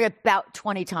heard this story about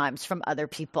 20 times from other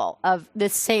people of the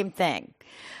same thing.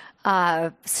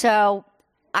 So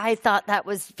I thought that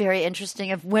was very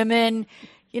interesting, of women,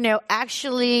 you know,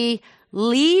 actually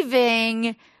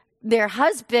leaving their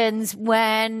husbands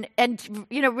and,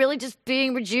 you know, really just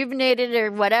being rejuvenated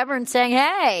or whatever and saying,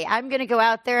 hey, I'm going to go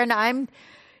out there and I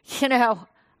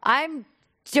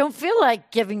don't feel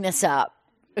like giving this up.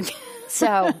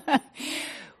 So.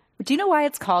 Do you know why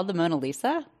it's called the Mona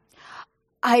Lisa?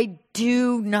 I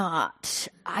do not.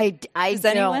 Does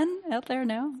anyone out there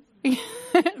know?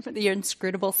 Your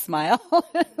inscrutable smile.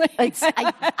 I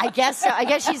guess so. I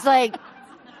guess she's like.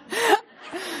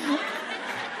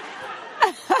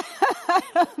 I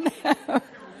don't know.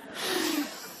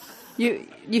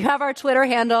 You have our Twitter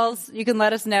handles. You can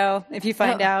let us know if you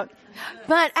find out.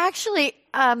 But actually,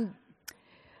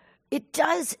 it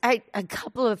does. A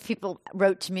couple of people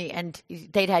wrote to me, and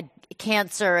they'd had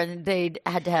cancer, and they'd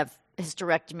had to have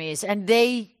hysterectomies, and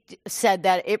they said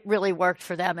that it really worked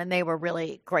for them, and they were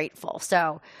really grateful.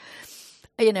 So,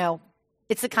 you know,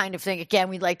 it's the kind of thing, again,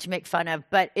 we like to make fun of,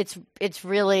 but it's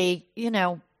really, you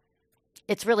know,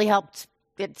 it's really helped.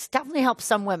 It's definitely helped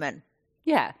some women.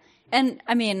 Yeah. And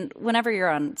I mean, whenever you're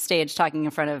on stage talking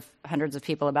in front of hundreds of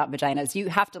people about vaginas, you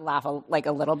have to laugh a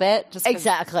little bit. Just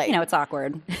exactly. You know, it's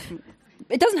awkward.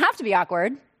 It doesn't have to be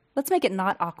awkward. Let's make it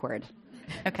not awkward.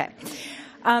 Okay.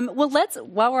 Well,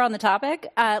 while we're on the topic,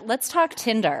 let's talk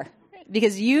Tinder,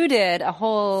 because you did a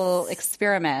whole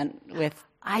experiment with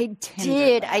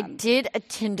Tinder. I did a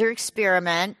Tinder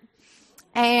experiment,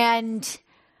 and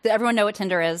does everyone know what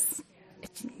Tinder is?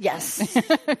 Yes.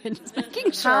 Just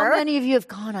making sure. How many of you have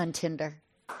gone on Tinder?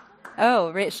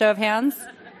 Oh, show of hands.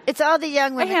 It's all the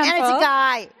young women, and it's a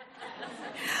guy.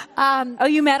 Oh,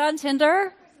 you met on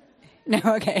Tinder? No,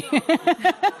 okay.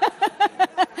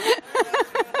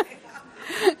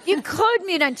 You could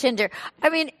meet on Tinder. I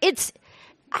mean,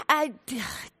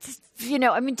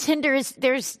 Tinder is,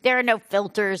 there are no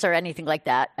filters or anything like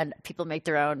that, and people make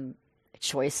their own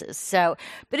choices. So,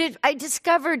 but I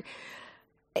discovered,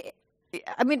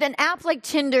 I mean, an app like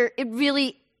Tinder, it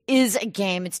really is a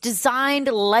game. It's designed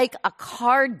like a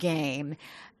card game.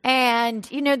 And,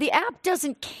 you know, the app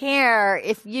doesn't care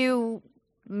if you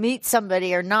meet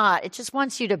somebody or not. It just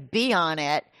wants you to be on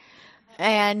it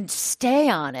and stay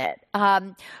on it.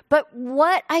 But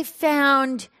what I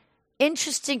found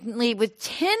interestingly, with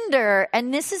Tinder,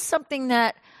 and this is something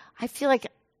that I feel like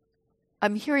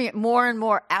I'm hearing it more and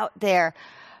more out there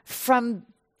from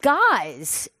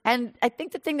guys. And I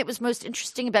think the thing that was most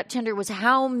interesting about Tinder was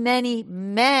how many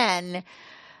men,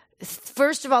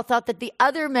 first of all, thought that the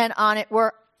other men on it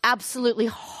were absolutely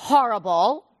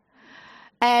horrible.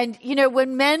 And, you know,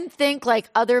 when men think like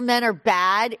other men are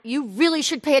bad, you really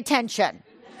should pay attention.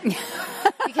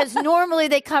 Because normally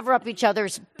they cover up each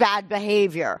other's bad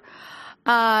behavior.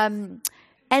 And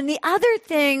the other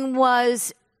thing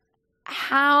was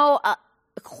how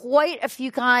quite a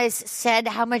few guys said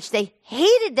how much they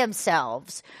hated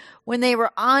themselves when they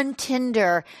were on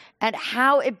Tinder and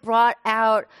how it brought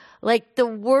out like the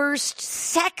worst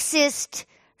sexist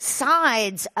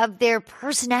sides of their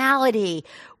personality,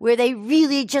 where they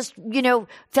really just, you know,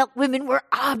 felt women were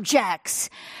objects.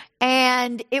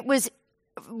 And it was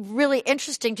really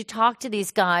interesting to talk to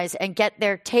these guys and get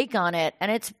their take on it.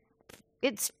 And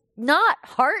it's not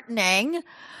heartening.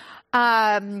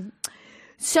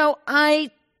 So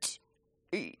I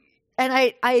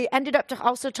ended up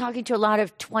also talking to a lot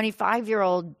of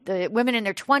 25-year-old women in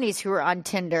their 20s who were on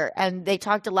Tinder, and they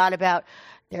talked a lot about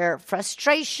their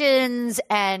frustrations,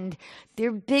 and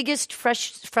their biggest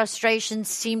frustrations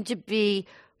seemed to be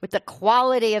with the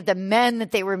quality of the men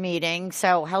that they were meeting.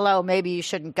 So, hello, maybe you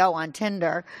shouldn't go on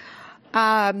Tinder.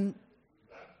 And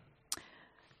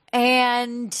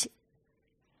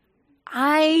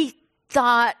I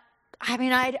thought, I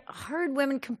mean, I'd heard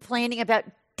women complaining about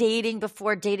dating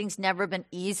before. Dating's never been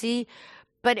easy.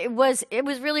 But it was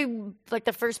really like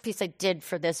the first piece I did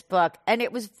for this book. And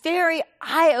it was very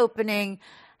eye-opening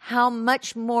how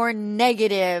much more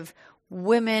negative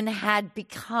women had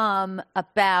become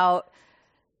about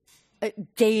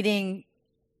dating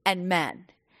and men.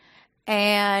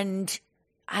 And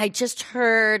I just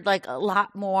heard like a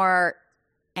lot more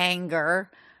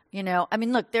anger. You know, I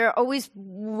mean, look, there are always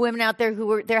women out there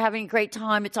they're having a great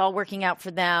time. It's all working out for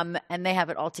them and they have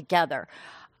it all together.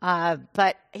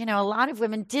 But, you know, a lot of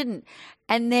women didn't.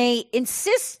 And they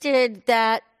insisted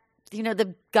that, you know,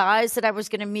 the guys that I was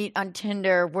going to meet on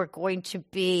Tinder were going to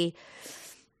be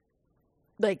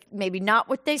like maybe not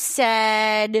what they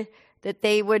said, that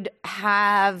they would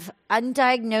have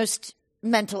undiagnosed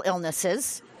mental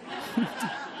illnesses.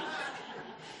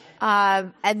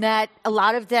 And that a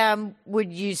lot of them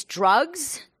would use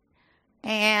drugs,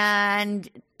 and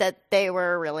that they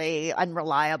were really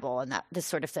unreliable and this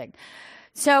sort of thing.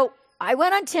 So I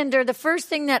went on Tinder. The first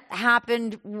thing that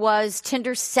happened was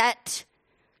Tinder set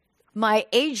my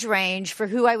age range for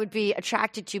who I would be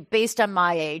attracted to based on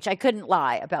my age. I couldn't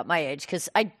lie about my age because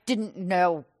I didn't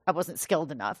know, I wasn't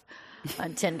skilled enough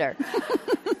on Tinder.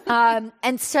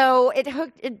 And so it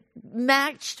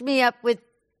matched me up with,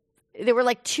 there were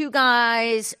like two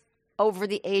guys over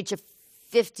the age of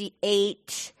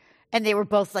 58, and they were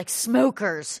both like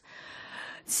smokers.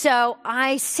 So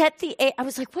I set I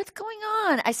was like, what's going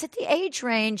on? I set the age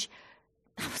range.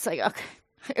 I was like, okay,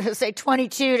 I'm going to say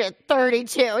 22 to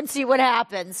 32 and see what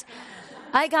happens.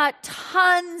 I got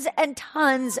tons and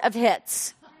tons of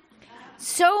hits.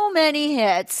 So many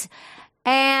hits.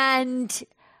 And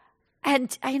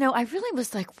you know, I really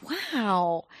was like,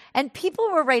 wow. And people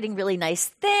were writing really nice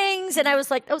things. And I was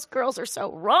like, those girls are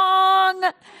so wrong.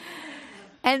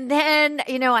 And then,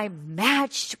 you know, I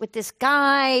matched with this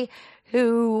guy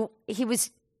he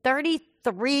was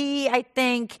 33, I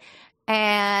think.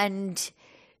 And,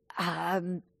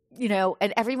 you know,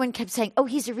 and everyone kept saying, oh,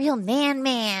 he's a real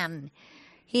man.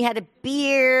 He had a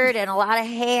beard and a lot of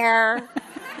hair.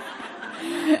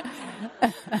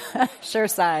 Sure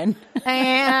sign.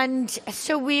 And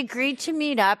so we agreed to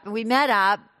meet up, and we met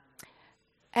up,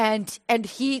 and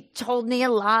he told me a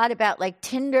lot about like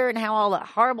Tinder and how all the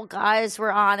horrible guys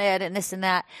were on it and this and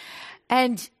that.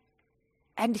 And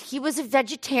he was a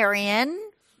vegetarian,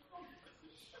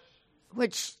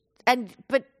 but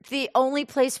the only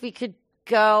place we could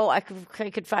go, I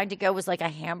could find to go was like a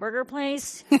hamburger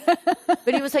place.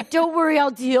 But he was like, don't worry,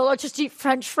 I'll deal. I'll just eat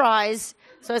French fries.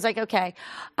 So I was like, okay.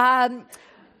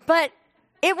 But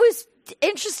it was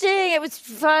interesting. It was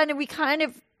fun. And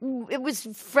it was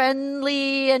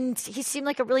friendly, and he seemed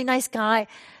like a really nice guy.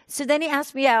 So then he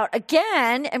asked me out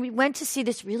again, and we went to see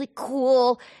this really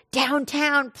cool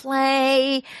downtown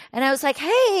play. And I was like,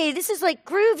 hey, this is like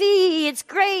groovy. It's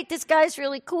great. This guy's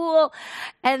really cool.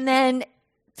 And then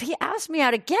he asked me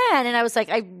out again, and I was like,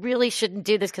 I really shouldn't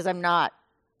do this because I'm not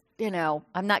going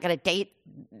to date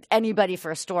anybody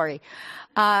for a story.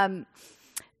 And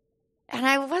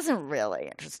I wasn't really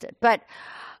interested. But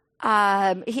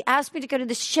he asked me to go to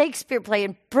the Shakespeare play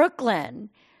in Brooklyn.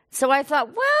 So I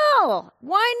thought, well,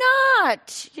 why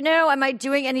not? Am I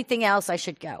doing anything else? I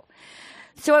should go.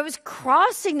 So I was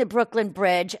crossing the Brooklyn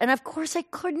Bridge, and of course I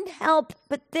couldn't help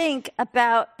but think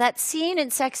about that scene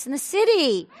in Sex and the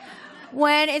City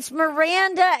when it's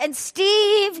Miranda and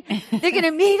Steve. They're going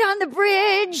to meet on the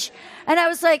bridge. And I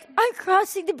was like, I'm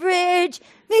crossing the bridge.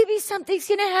 Maybe something's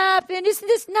going to happen. Isn't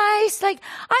this nice? Like,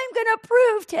 I'm going to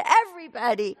prove to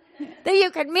everybody that you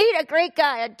can meet a great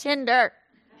guy on Tinder.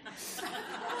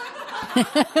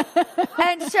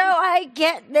 And so I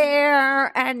get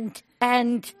there,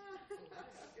 and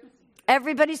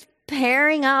everybody's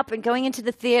pairing up and going into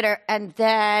the theater, and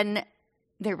then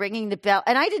they're ringing the bell.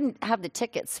 And I didn't have the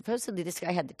tickets. Supposedly this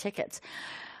guy had the tickets.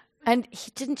 And he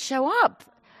didn't show up.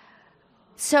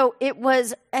 So it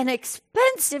was an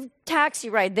expensive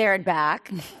taxi ride there and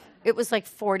back. It was like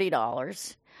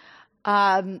 $40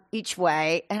 each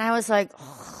way. And I was like,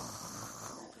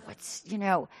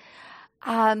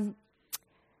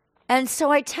 and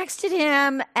so I texted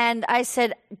him and I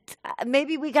said,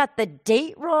 maybe we got the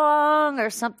date wrong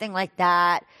or something like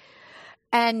that.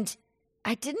 And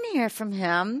I didn't hear from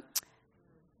him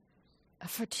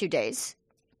for 2 days.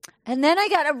 And then I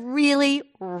got a really,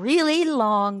 really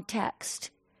long text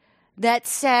that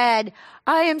said,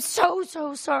 I am so,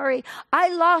 so sorry. I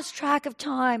lost track of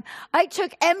time. I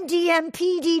took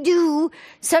MDMPD,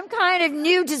 some kind of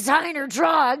new designer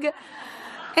drug,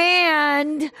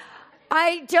 and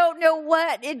I don't know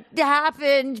what it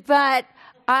happened, but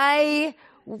I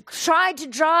tried to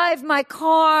drive my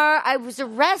car. I was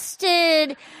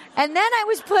arrested, and then I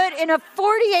was put in a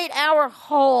 48-hour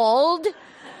hold.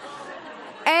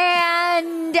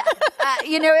 And,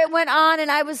 it went on, and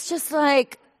I was just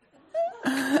like,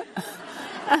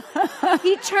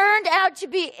 he turned out to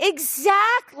be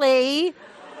exactly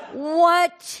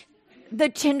what the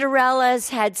Tinderellas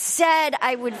had said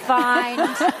I would find.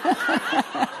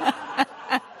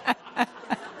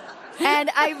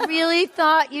 And I really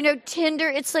thought, Tinder,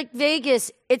 it's like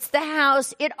Vegas. It's the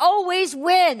house. It always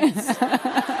wins.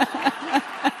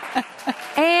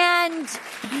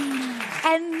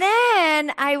 And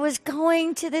then I was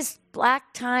going to this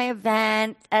black tie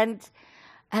event, and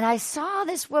I saw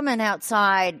this woman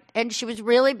outside, and she was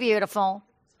really beautiful.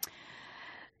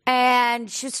 And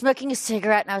she was smoking a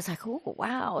cigarette, and I was like, oh,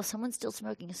 wow, someone's still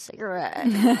smoking a cigarette.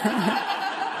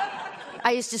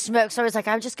 I used to smoke, so I was like,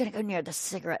 I'm just going to go near the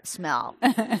cigarette smell.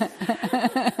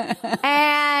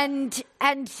 And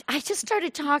I just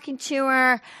started talking to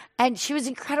her, and she was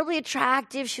incredibly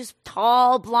attractive. She was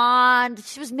tall, blonde.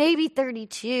 She was maybe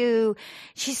 32.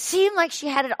 She seemed like she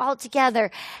had it all together.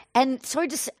 And so I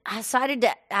decided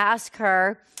to ask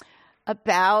her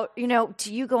about,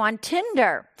 do you go on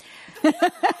Tinder?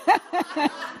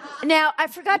 Now, I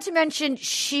forgot to mention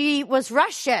she was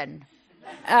Russian.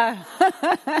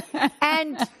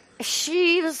 And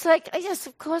she was like, yes,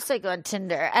 of course I go on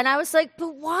Tinder. And I was like,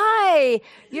 but why?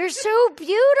 You're so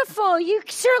beautiful. You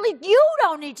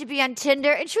don't need to be on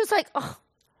Tinder. And she was like, oh,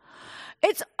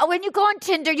 it's when you go on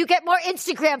Tinder, you get more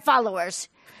Instagram followers.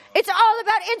 It's all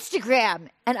about Instagram.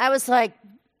 And I was like,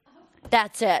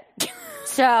 that's it.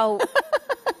 So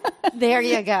there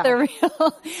you go.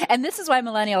 And this is why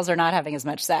millennials are not having as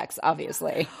much sex,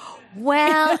 obviously.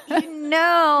 Well,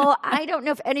 I don't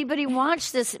know if anybody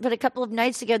watched this, but a couple of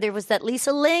nights ago there was that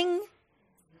Lisa Ling.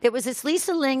 There was this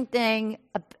Lisa Ling thing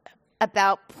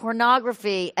about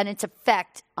pornography and its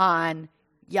effect on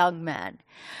young men.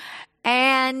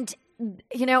 And,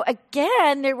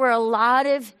 again, there were a lot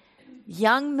of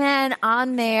young men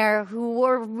on there who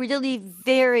were really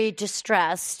very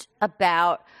distressed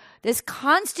about this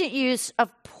constant use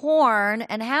of porn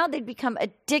and how they'd become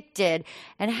addicted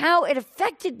and how it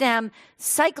affected them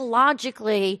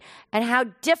psychologically and how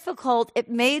difficult it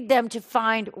made them to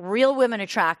find real women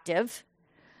attractive.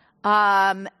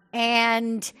 And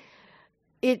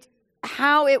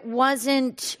how it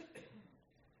wasn't,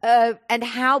 and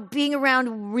how being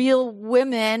around real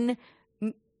women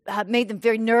made them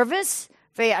very nervous,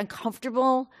 very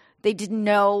uncomfortable. They didn't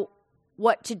know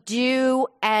what to do,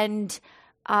 and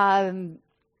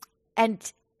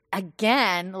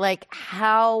again, like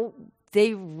how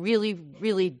they really,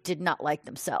 really did not like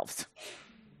themselves.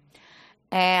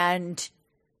 And,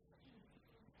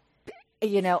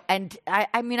 and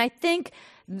I think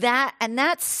that, and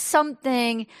that's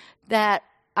something that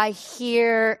I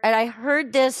hear, and I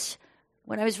heard this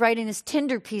when I was writing this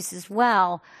Tinder piece as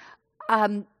well,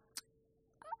 from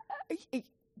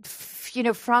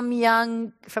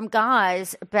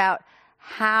guys about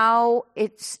how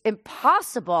it's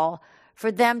impossible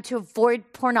for them to avoid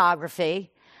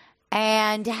pornography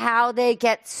and how they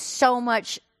get so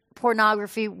much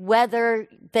pornography whether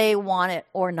they want it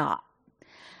or not.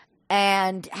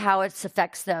 and how it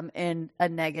affects them in a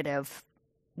negative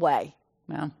way.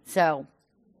 Wow. So,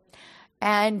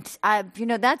 and,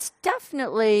 that's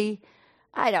definitely,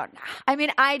 I don't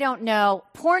know.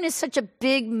 Porn is such a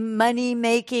big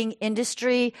money-making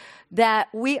industry that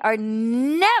we are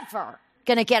never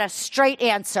going to get a straight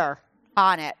answer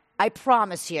on it. I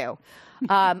promise you.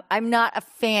 I'm not a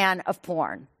fan of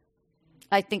porn.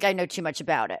 I think I know too much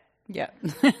about it. Yeah.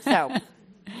 So,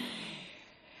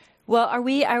 well, are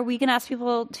we going to ask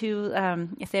people to,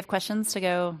 if they have questions, to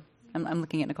go? I'm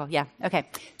looking at Nicole. Yeah. Okay.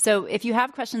 So if you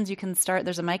have questions, you can start.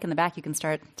 There's a mic in the back. You can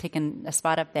start taking a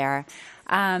spot up there.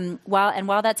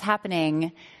 While that's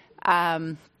happening,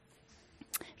 I'm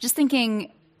just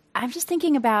thinking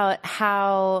about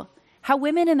how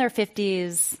women in their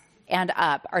 50s and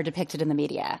up are depicted in the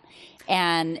media,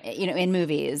 and in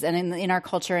movies and in our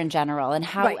culture in general, and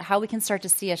how we can start to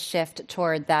see a shift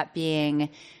toward that being,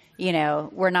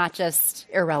 we're not just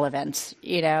irrelevant.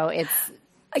 It's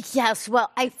yes.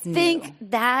 Well, I think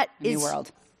that is new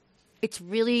world. It's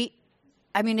really,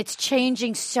 it's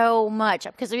changing so much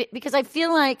because I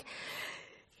feel like,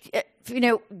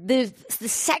 the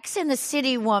Sex and the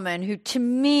City woman who, to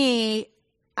me,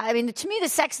 the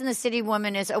Sex and the City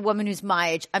woman is a woman who's my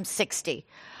age. I'm 60.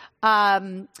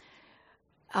 But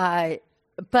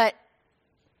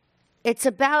it's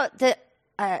about it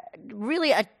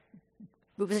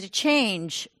was a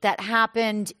change that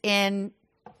happened in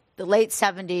the late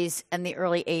 70s and the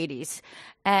early 80s.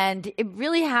 And it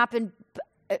really happened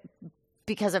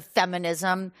because of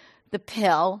feminism, the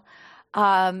pill.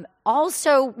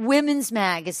 Also, women's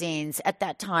magazines at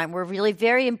that time were really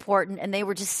very important, and they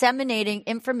were disseminating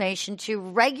information to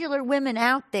regular women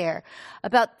out there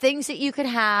about things that you could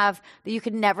have that you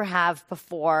could never have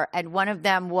before. And one of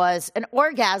them was an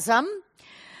orgasm,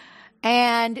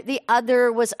 and the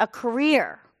other was a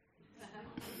career.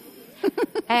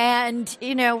 And,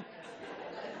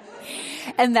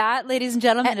 and that, ladies and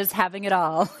gentlemen, is having it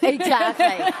all. Exactly.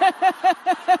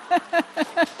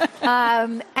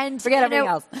 And forget everything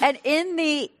else. And in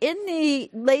the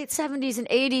late 70s and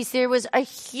 80s, there was a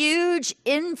huge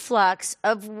influx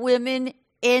of women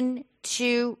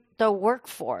into the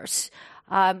workforce.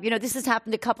 This has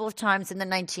happened a couple of times in the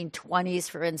 1920s,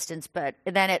 for instance, but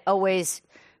then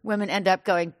women end up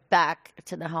going back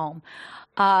to the home.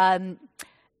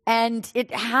 And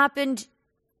it happened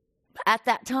at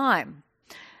that time.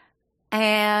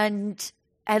 And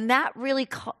that really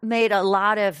made a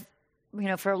lot of,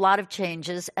 for a lot of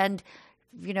changes. And,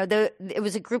 it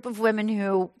was a group of women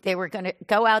who they were going to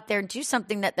go out there and do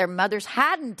something that their mothers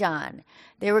hadn't done.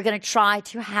 They were going to try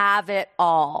to have it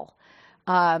all.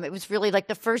 It was really like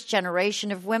the first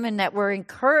generation of women that were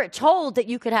told that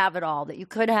you could have it all, that you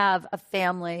could have a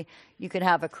family, you could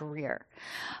have a career.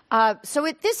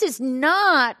 This is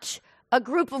not a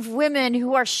group of women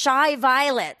who are shy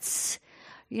violets.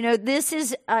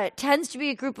 This tends to be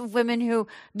a group of women who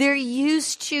they're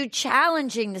used to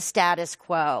challenging the status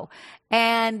quo,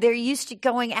 and they're used to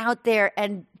going out there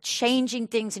and changing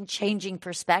things and changing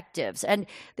perspectives. And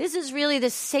this is really the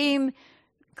same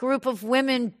group of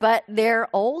women, but they're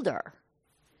older.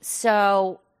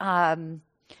 So, and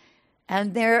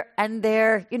they're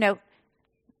they're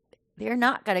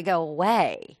not going to go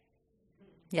away.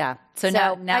 Yeah. So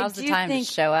now's the time to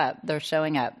show up. They're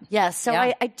showing up. Yes. So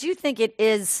yeah. I do think it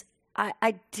is.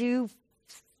 I do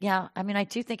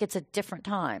think it's a different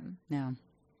time. Yeah.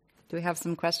 Do we have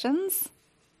some questions?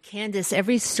 Candace,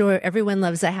 everyone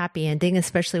loves a happy ending,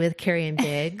 especially with Carrie and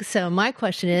Big. So my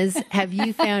question is, have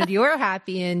you found your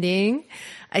happy ending?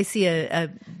 I see a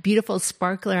beautiful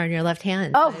sparkler on your left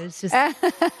hand. Oh. I was just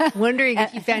wondering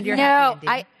if you found your happy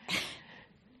ending.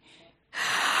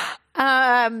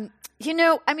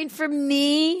 For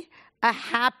me, a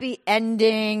happy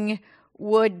ending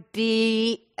would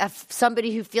be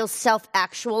somebody who feels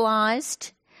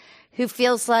self-actualized, who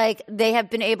feels like they have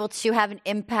been able to have an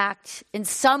impact in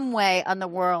some way on the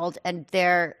world and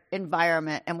their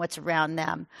environment and what's around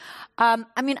them. I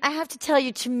have to tell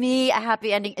you, to me, a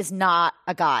happy ending is not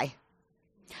a guy.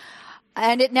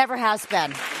 And it never has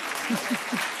been.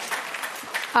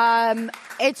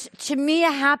 To me,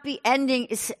 a happy ending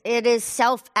is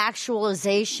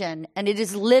self-actualization, and it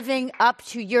is living up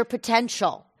to your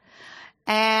potential.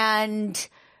 And,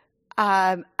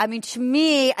 to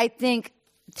me,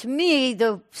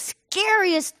 the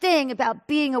scariest thing about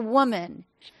being a woman,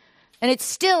 and it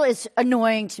still is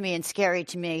annoying to me and scary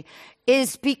to me,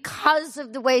 is because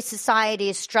of the way society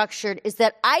is structured, is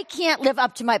that I can't live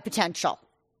up to my potential,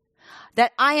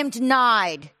 that I am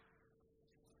denied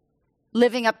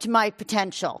living up to my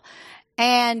potential.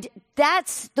 And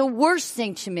that's the worst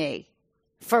thing to me.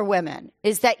 for women,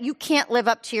 is that you can't live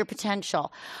up to your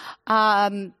potential.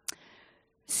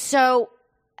 So,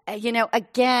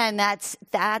 again,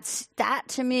 that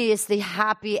to me is the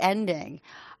happy ending.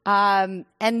 And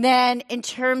then in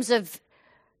terms of,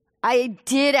 I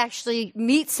did actually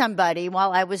meet somebody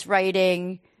while I was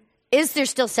writing Is There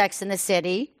Still Sex in the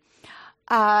City?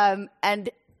 And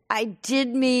I did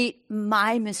meet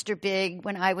my Mr. Big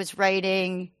when I was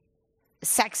writing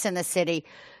Sex in the City.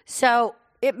 So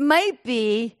it might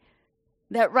be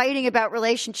that writing about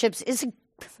relationships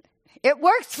it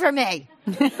works for me.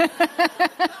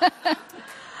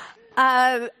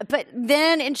 But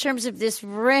then in terms of this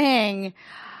ring,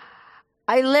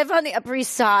 I live on the Upper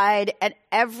East Side, and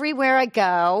everywhere I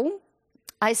go,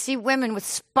 I see women with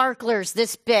sparklers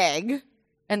this big,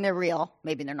 and they're real.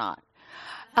 Maybe they're not.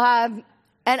 And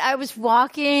I was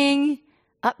walking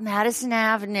up Madison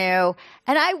Avenue,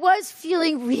 and I was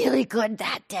feeling really good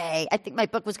that day. I think my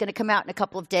book was going to come out in a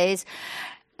couple of days.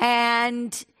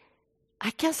 And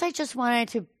I guess I just wanted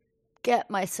to get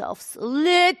myself a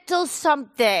little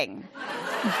something.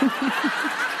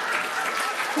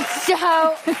 So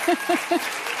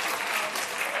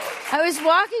I was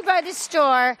walking by the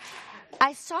store.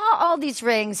 I saw all these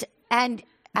rings, and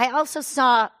I also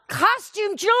saw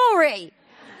costume jewelry.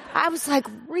 I was like,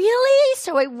 really?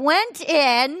 So I went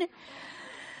in,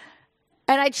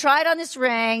 and I tried on this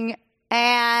ring,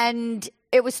 and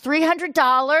it was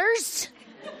 $300.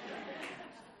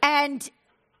 And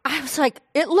I was like,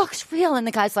 it looks real. And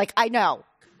the guy's like, I know.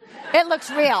 It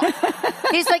looks real.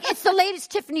 He's like, it's the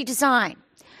latest Tiffany design.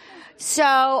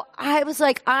 So I was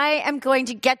like, I am going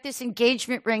to get this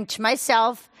engagement ring to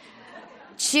myself,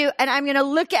 and I'm going to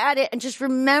look at it and just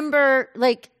remember,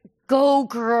 like, go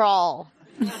girl.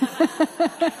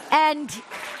 And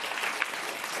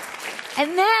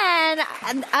then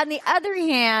on the other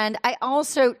hand,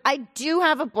 I do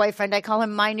have a boyfriend. I call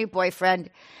him my new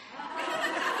boyfriend.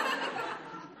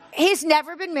 He's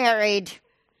never been married,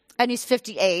 and he's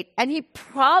 58, and he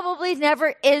probably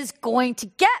never is going to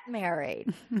get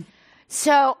married.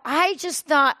 So I just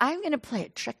thought, I'm going to play a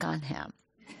trick on him.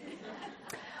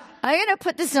 I'm going to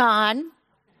put this on,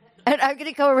 and I'm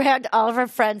going to go around to all of our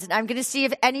friends, and I'm going to see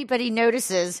if anybody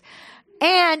notices,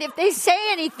 and if they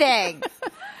say anything.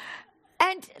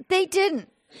 And they didn't.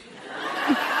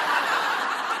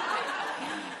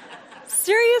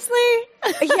 Seriously?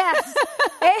 Yes.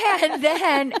 And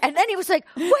then he was like,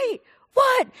 wait,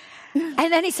 what?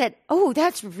 And then he said, oh,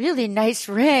 that's a really nice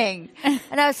ring.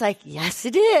 And I was like, yes,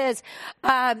 it is.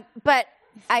 But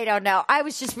I don't know. I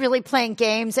was just really playing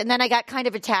games, and then I got kind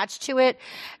of attached to it.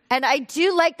 And I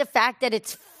do like the fact that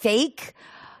it's fake,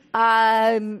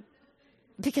 because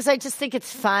I just think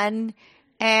it's fun.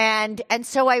 And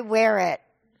so I wear it.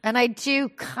 And I do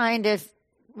kind of,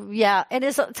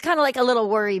 it's kind of like a little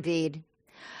worry bead.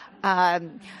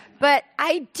 But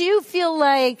I do feel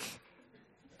like,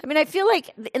 I feel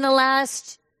like in the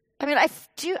last, I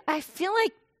do feel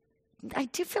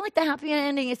like the happy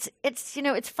ending,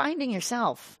 it's finding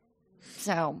yourself.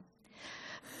 So.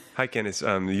 Hi, Candace.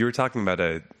 You were talking about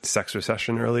a sex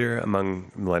recession earlier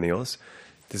among millennials.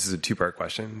 This is a two-part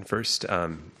question. First,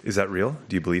 is that real?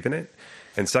 Do you believe in it?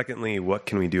 And secondly, what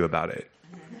can we do about it?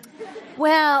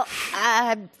 Well,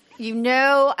 I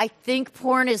think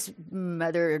porn is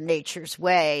Mother Nature's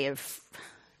way of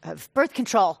birth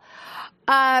control.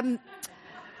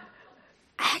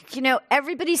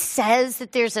 Everybody says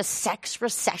that there's a sex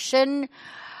recession,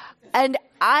 and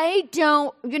I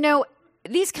don't,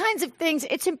 these kinds of things,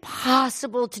 it's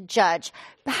impossible to judge.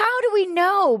 But how do we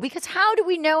know? Because how do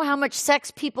we know how much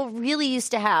sex people really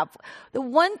used to have? The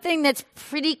one thing that's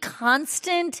pretty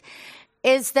constant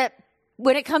is that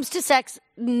when it comes to sex,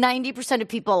 90% of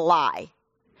people lie.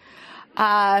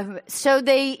 So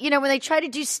they, when they try to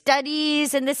do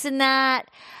studies and this and that,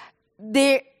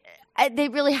 they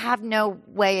really have no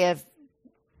way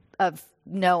of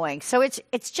knowing. So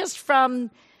it's just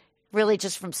from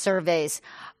surveys.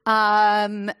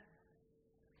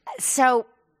 So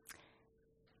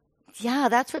yeah,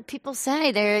 that's what people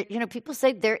say. People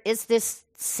say there is this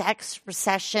sex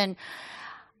recession.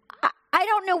 I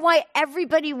don't know why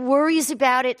everybody worries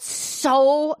about it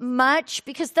so much,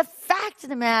 because the fact of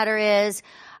the matter is,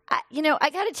 I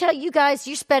got to tell you guys,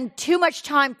 you spend too much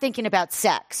time thinking about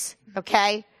sex,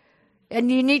 okay? And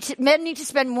men need to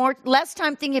spend less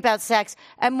time thinking about sex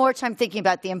and more time thinking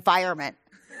about the environment,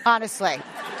 honestly.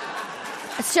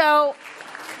 So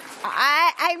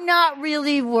I'm not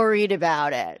really worried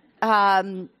about it.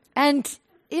 I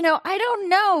don't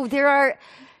know.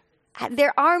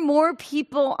 There are more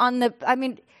people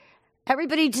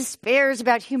everybody despairs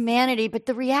about humanity, but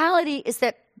the reality is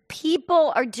that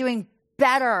people are doing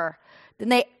better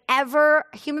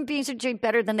human beings are doing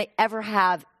better than they ever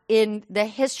have in the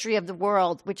history of the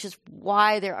world, which is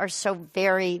why there are so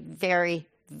very, very,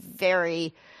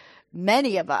 very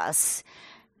many of us.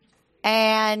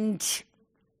 And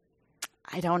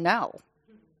I don't know.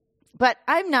 But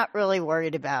I'm not really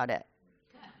worried about it.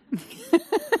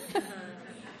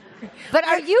 But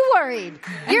are you worried?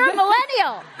 You're a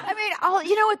millennial. I mean,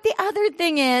 you know what? The other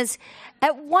thing is,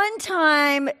 at one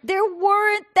time, there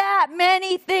weren't that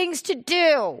many things to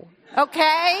do,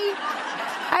 okay?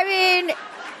 I mean,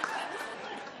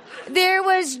 there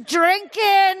was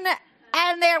drinking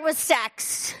and there was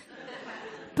sex.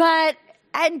 But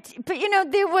you know,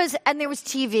 there was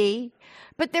TV.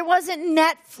 But there wasn't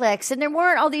Netflix, and there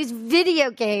weren't all these video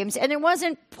games, and there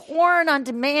wasn't porn on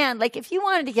demand. Like, if you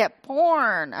wanted to get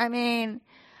porn, I mean,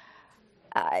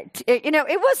 you know,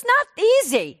 it was not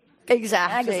easy.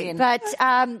 Exactly. But,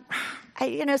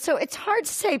 so it's hard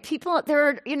to say.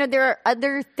 There are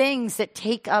other things that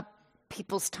take up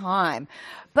people's time.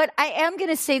 But I am going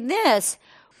to say this.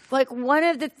 Like, one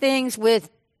of the things with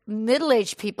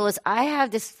middle-aged people is I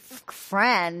have this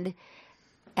friend,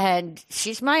 and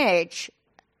she's my age.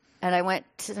 And I went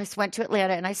to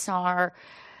Atlanta and I saw her,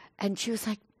 and she was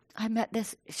like,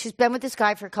 she's been with this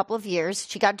guy for a couple of years.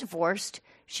 She got divorced.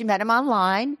 She met him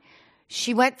online.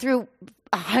 She went through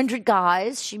 100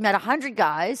 guys. She met 100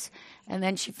 guys, and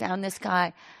then she found this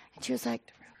guy. And she was like,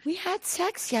 we had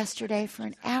sex yesterday for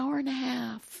an hour and a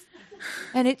half,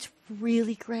 and it's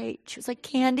really great. She was like,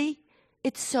 Candy,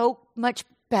 it's so much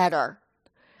better,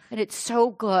 and it's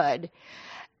so good.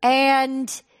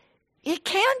 And it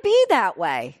can be that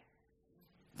way.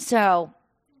 So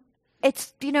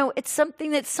it's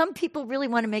something that some people really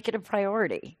want to make it a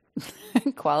priority.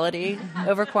 Quality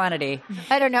over quantity.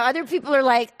 I don't know. Other people are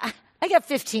like, I got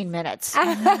 15 minutes.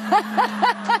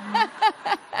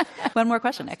 One more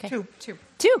question. Okay. Two.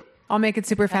 I'll make it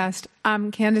super fast.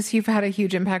 Candace, you've had a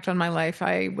huge impact on my life.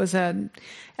 I was an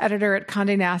editor at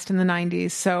Condé Nast in the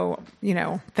 90s. So,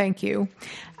 thank you.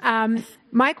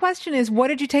 My question is, what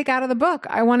did you take out of the book?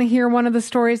 I want to hear one of the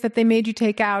stories that they made you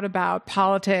take out about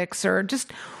politics, or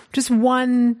just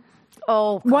one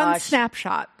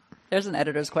snapshot. There's an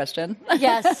editor's question.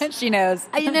 Yes. She knows.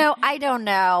 I don't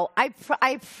know.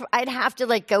 I'd have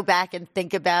to go back and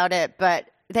think about it, but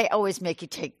they always make you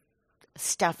take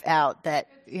stuff out that,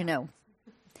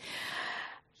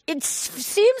 it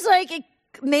seems like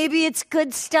maybe it's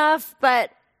good stuff,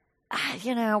 but,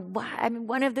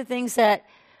 one of the things that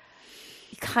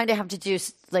you kind of have to do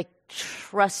is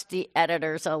trust the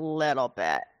editors a little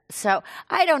bit. So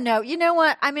I don't know. You know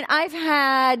what? I mean,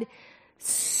 I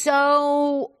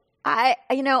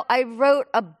wrote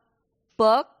a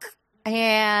book,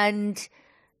 and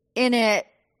in it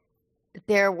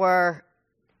there were,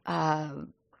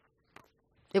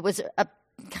 it was a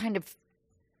kind of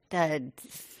a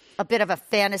bit of a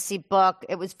fantasy book.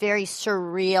 It was very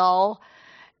surreal,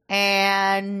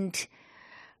 and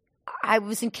I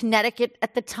was in Connecticut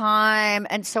at the time,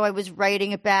 and so I was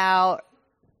writing about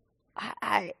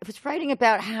how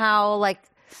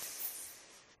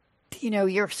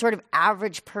your sort of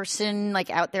average person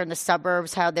out there in the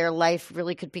suburbs, how their life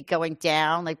really could be going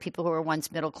down, people who were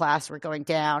once middle class were going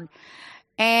down.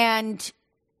 And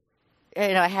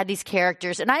I had these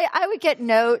characters, and I would get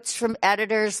notes from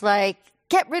editors like,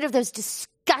 get rid of those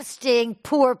disgusting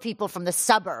poor people from the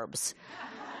suburbs.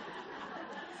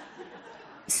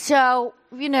 So,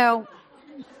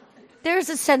 there's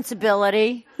a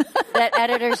sensibility that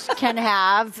editors can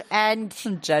have, and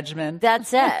some judgment.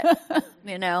 That's it,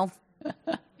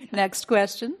 Next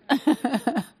question.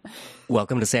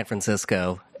 Welcome to San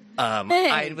Francisco.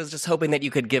 I was just hoping that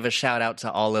you could give a shout out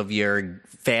to all of your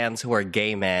fans who are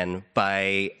gay men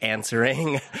by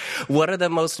answering what are the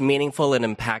most meaningful and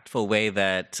impactful way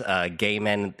that gay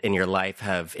men in your life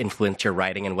have influenced your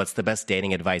writing, and what's the best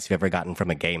dating advice you've ever gotten from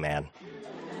a gay man?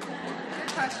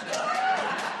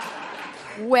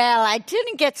 Well, I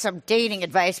didn't get some dating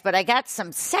advice, but I got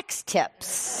some sex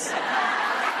tips.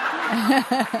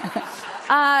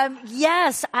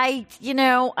 Yes, I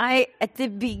at the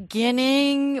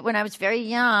beginning, when I was very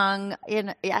young,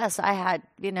 yes, I had,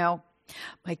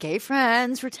 my gay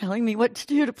friends were telling me what to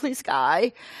do to please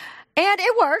guy, and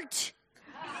it worked.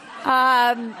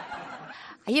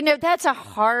 That's a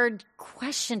hard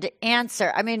question to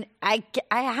answer. I mean, I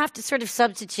have to sort of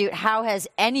substitute, how has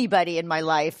anybody in my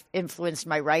life influenced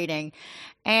my writing?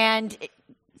 And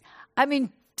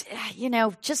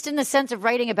just in the sense of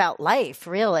writing about life,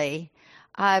 really.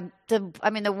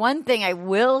 The one thing I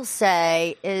will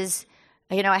say is,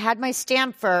 I had my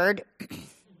Stanford,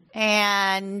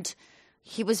 and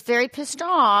he was very pissed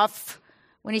off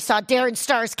when he saw Darren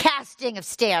Star's casting of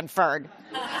Stanford.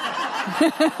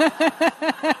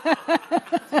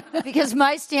 Because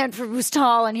my Stanford was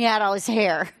tall and he had all his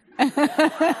hair.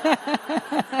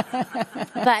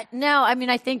 But no, I mean,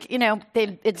 I think,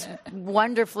 it's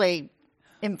wonderfully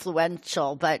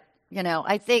influential, but,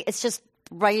 I think it's just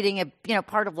writing a,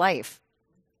 part of life.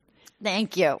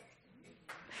 Thank you.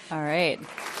 All right.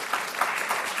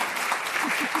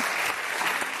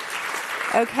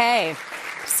 Okay.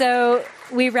 So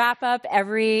we wrap up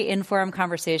every Inforum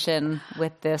conversation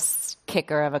with this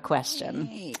kicker of a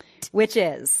question, which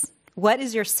is, what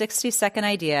is your 60-second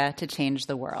idea to change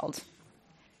the world?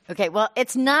 Okay, well,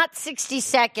 it's not 60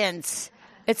 seconds.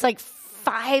 It's like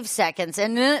 5 seconds.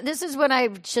 And this is when I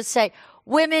just say,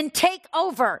 women, take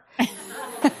over.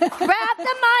 Grab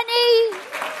the money,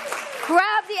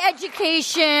 grab the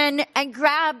education, and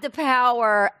grab the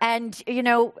power and,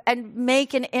 and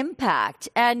make an impact.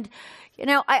 And,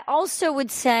 I also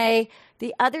would say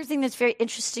the other thing that's very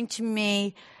interesting to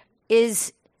me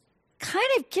is kind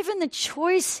of given the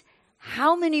choice,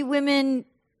 how many women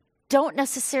don't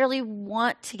necessarily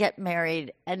want to get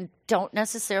married and don't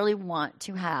necessarily want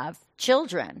to have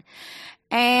children.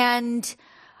 And,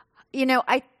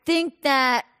 I think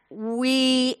that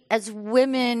we as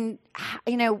women,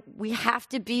 we have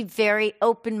to be very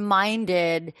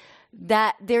open-minded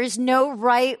that there's no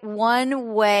right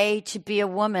one way to be a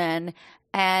woman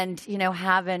and,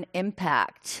 have an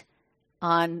impact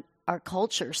on our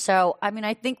culture. So,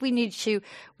 I think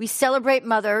we celebrate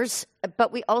mothers,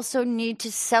 but we also need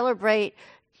to celebrate,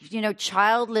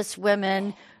 childless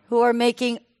women who are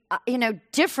making,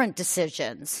 different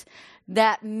decisions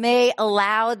that may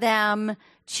allow them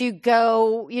to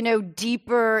go,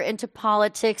 deeper into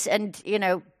politics and,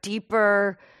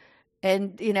 deeper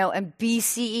and, and be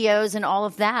CEOs and all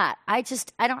of that. I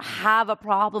don't have a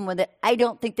problem with it. I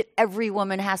don't think that every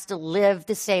woman has to live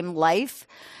the same life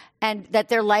and that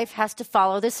their life has to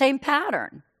follow the same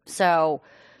pattern. So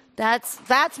that's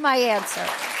my answer.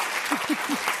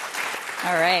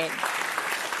 All right.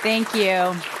 Thank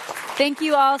you. Thank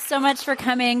you all so much for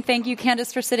coming. Thank you,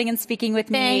 Candace, for sitting and speaking with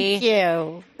me. Thank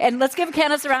you. And let's give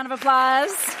Candace a round of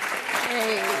applause.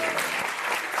 Hey.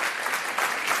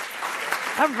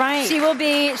 All right. She will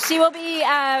be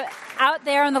out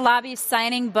there in the lobby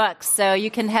signing books, so you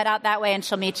can head out that way and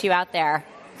she'll meet you out there.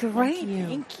 Great.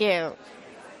 Thank you.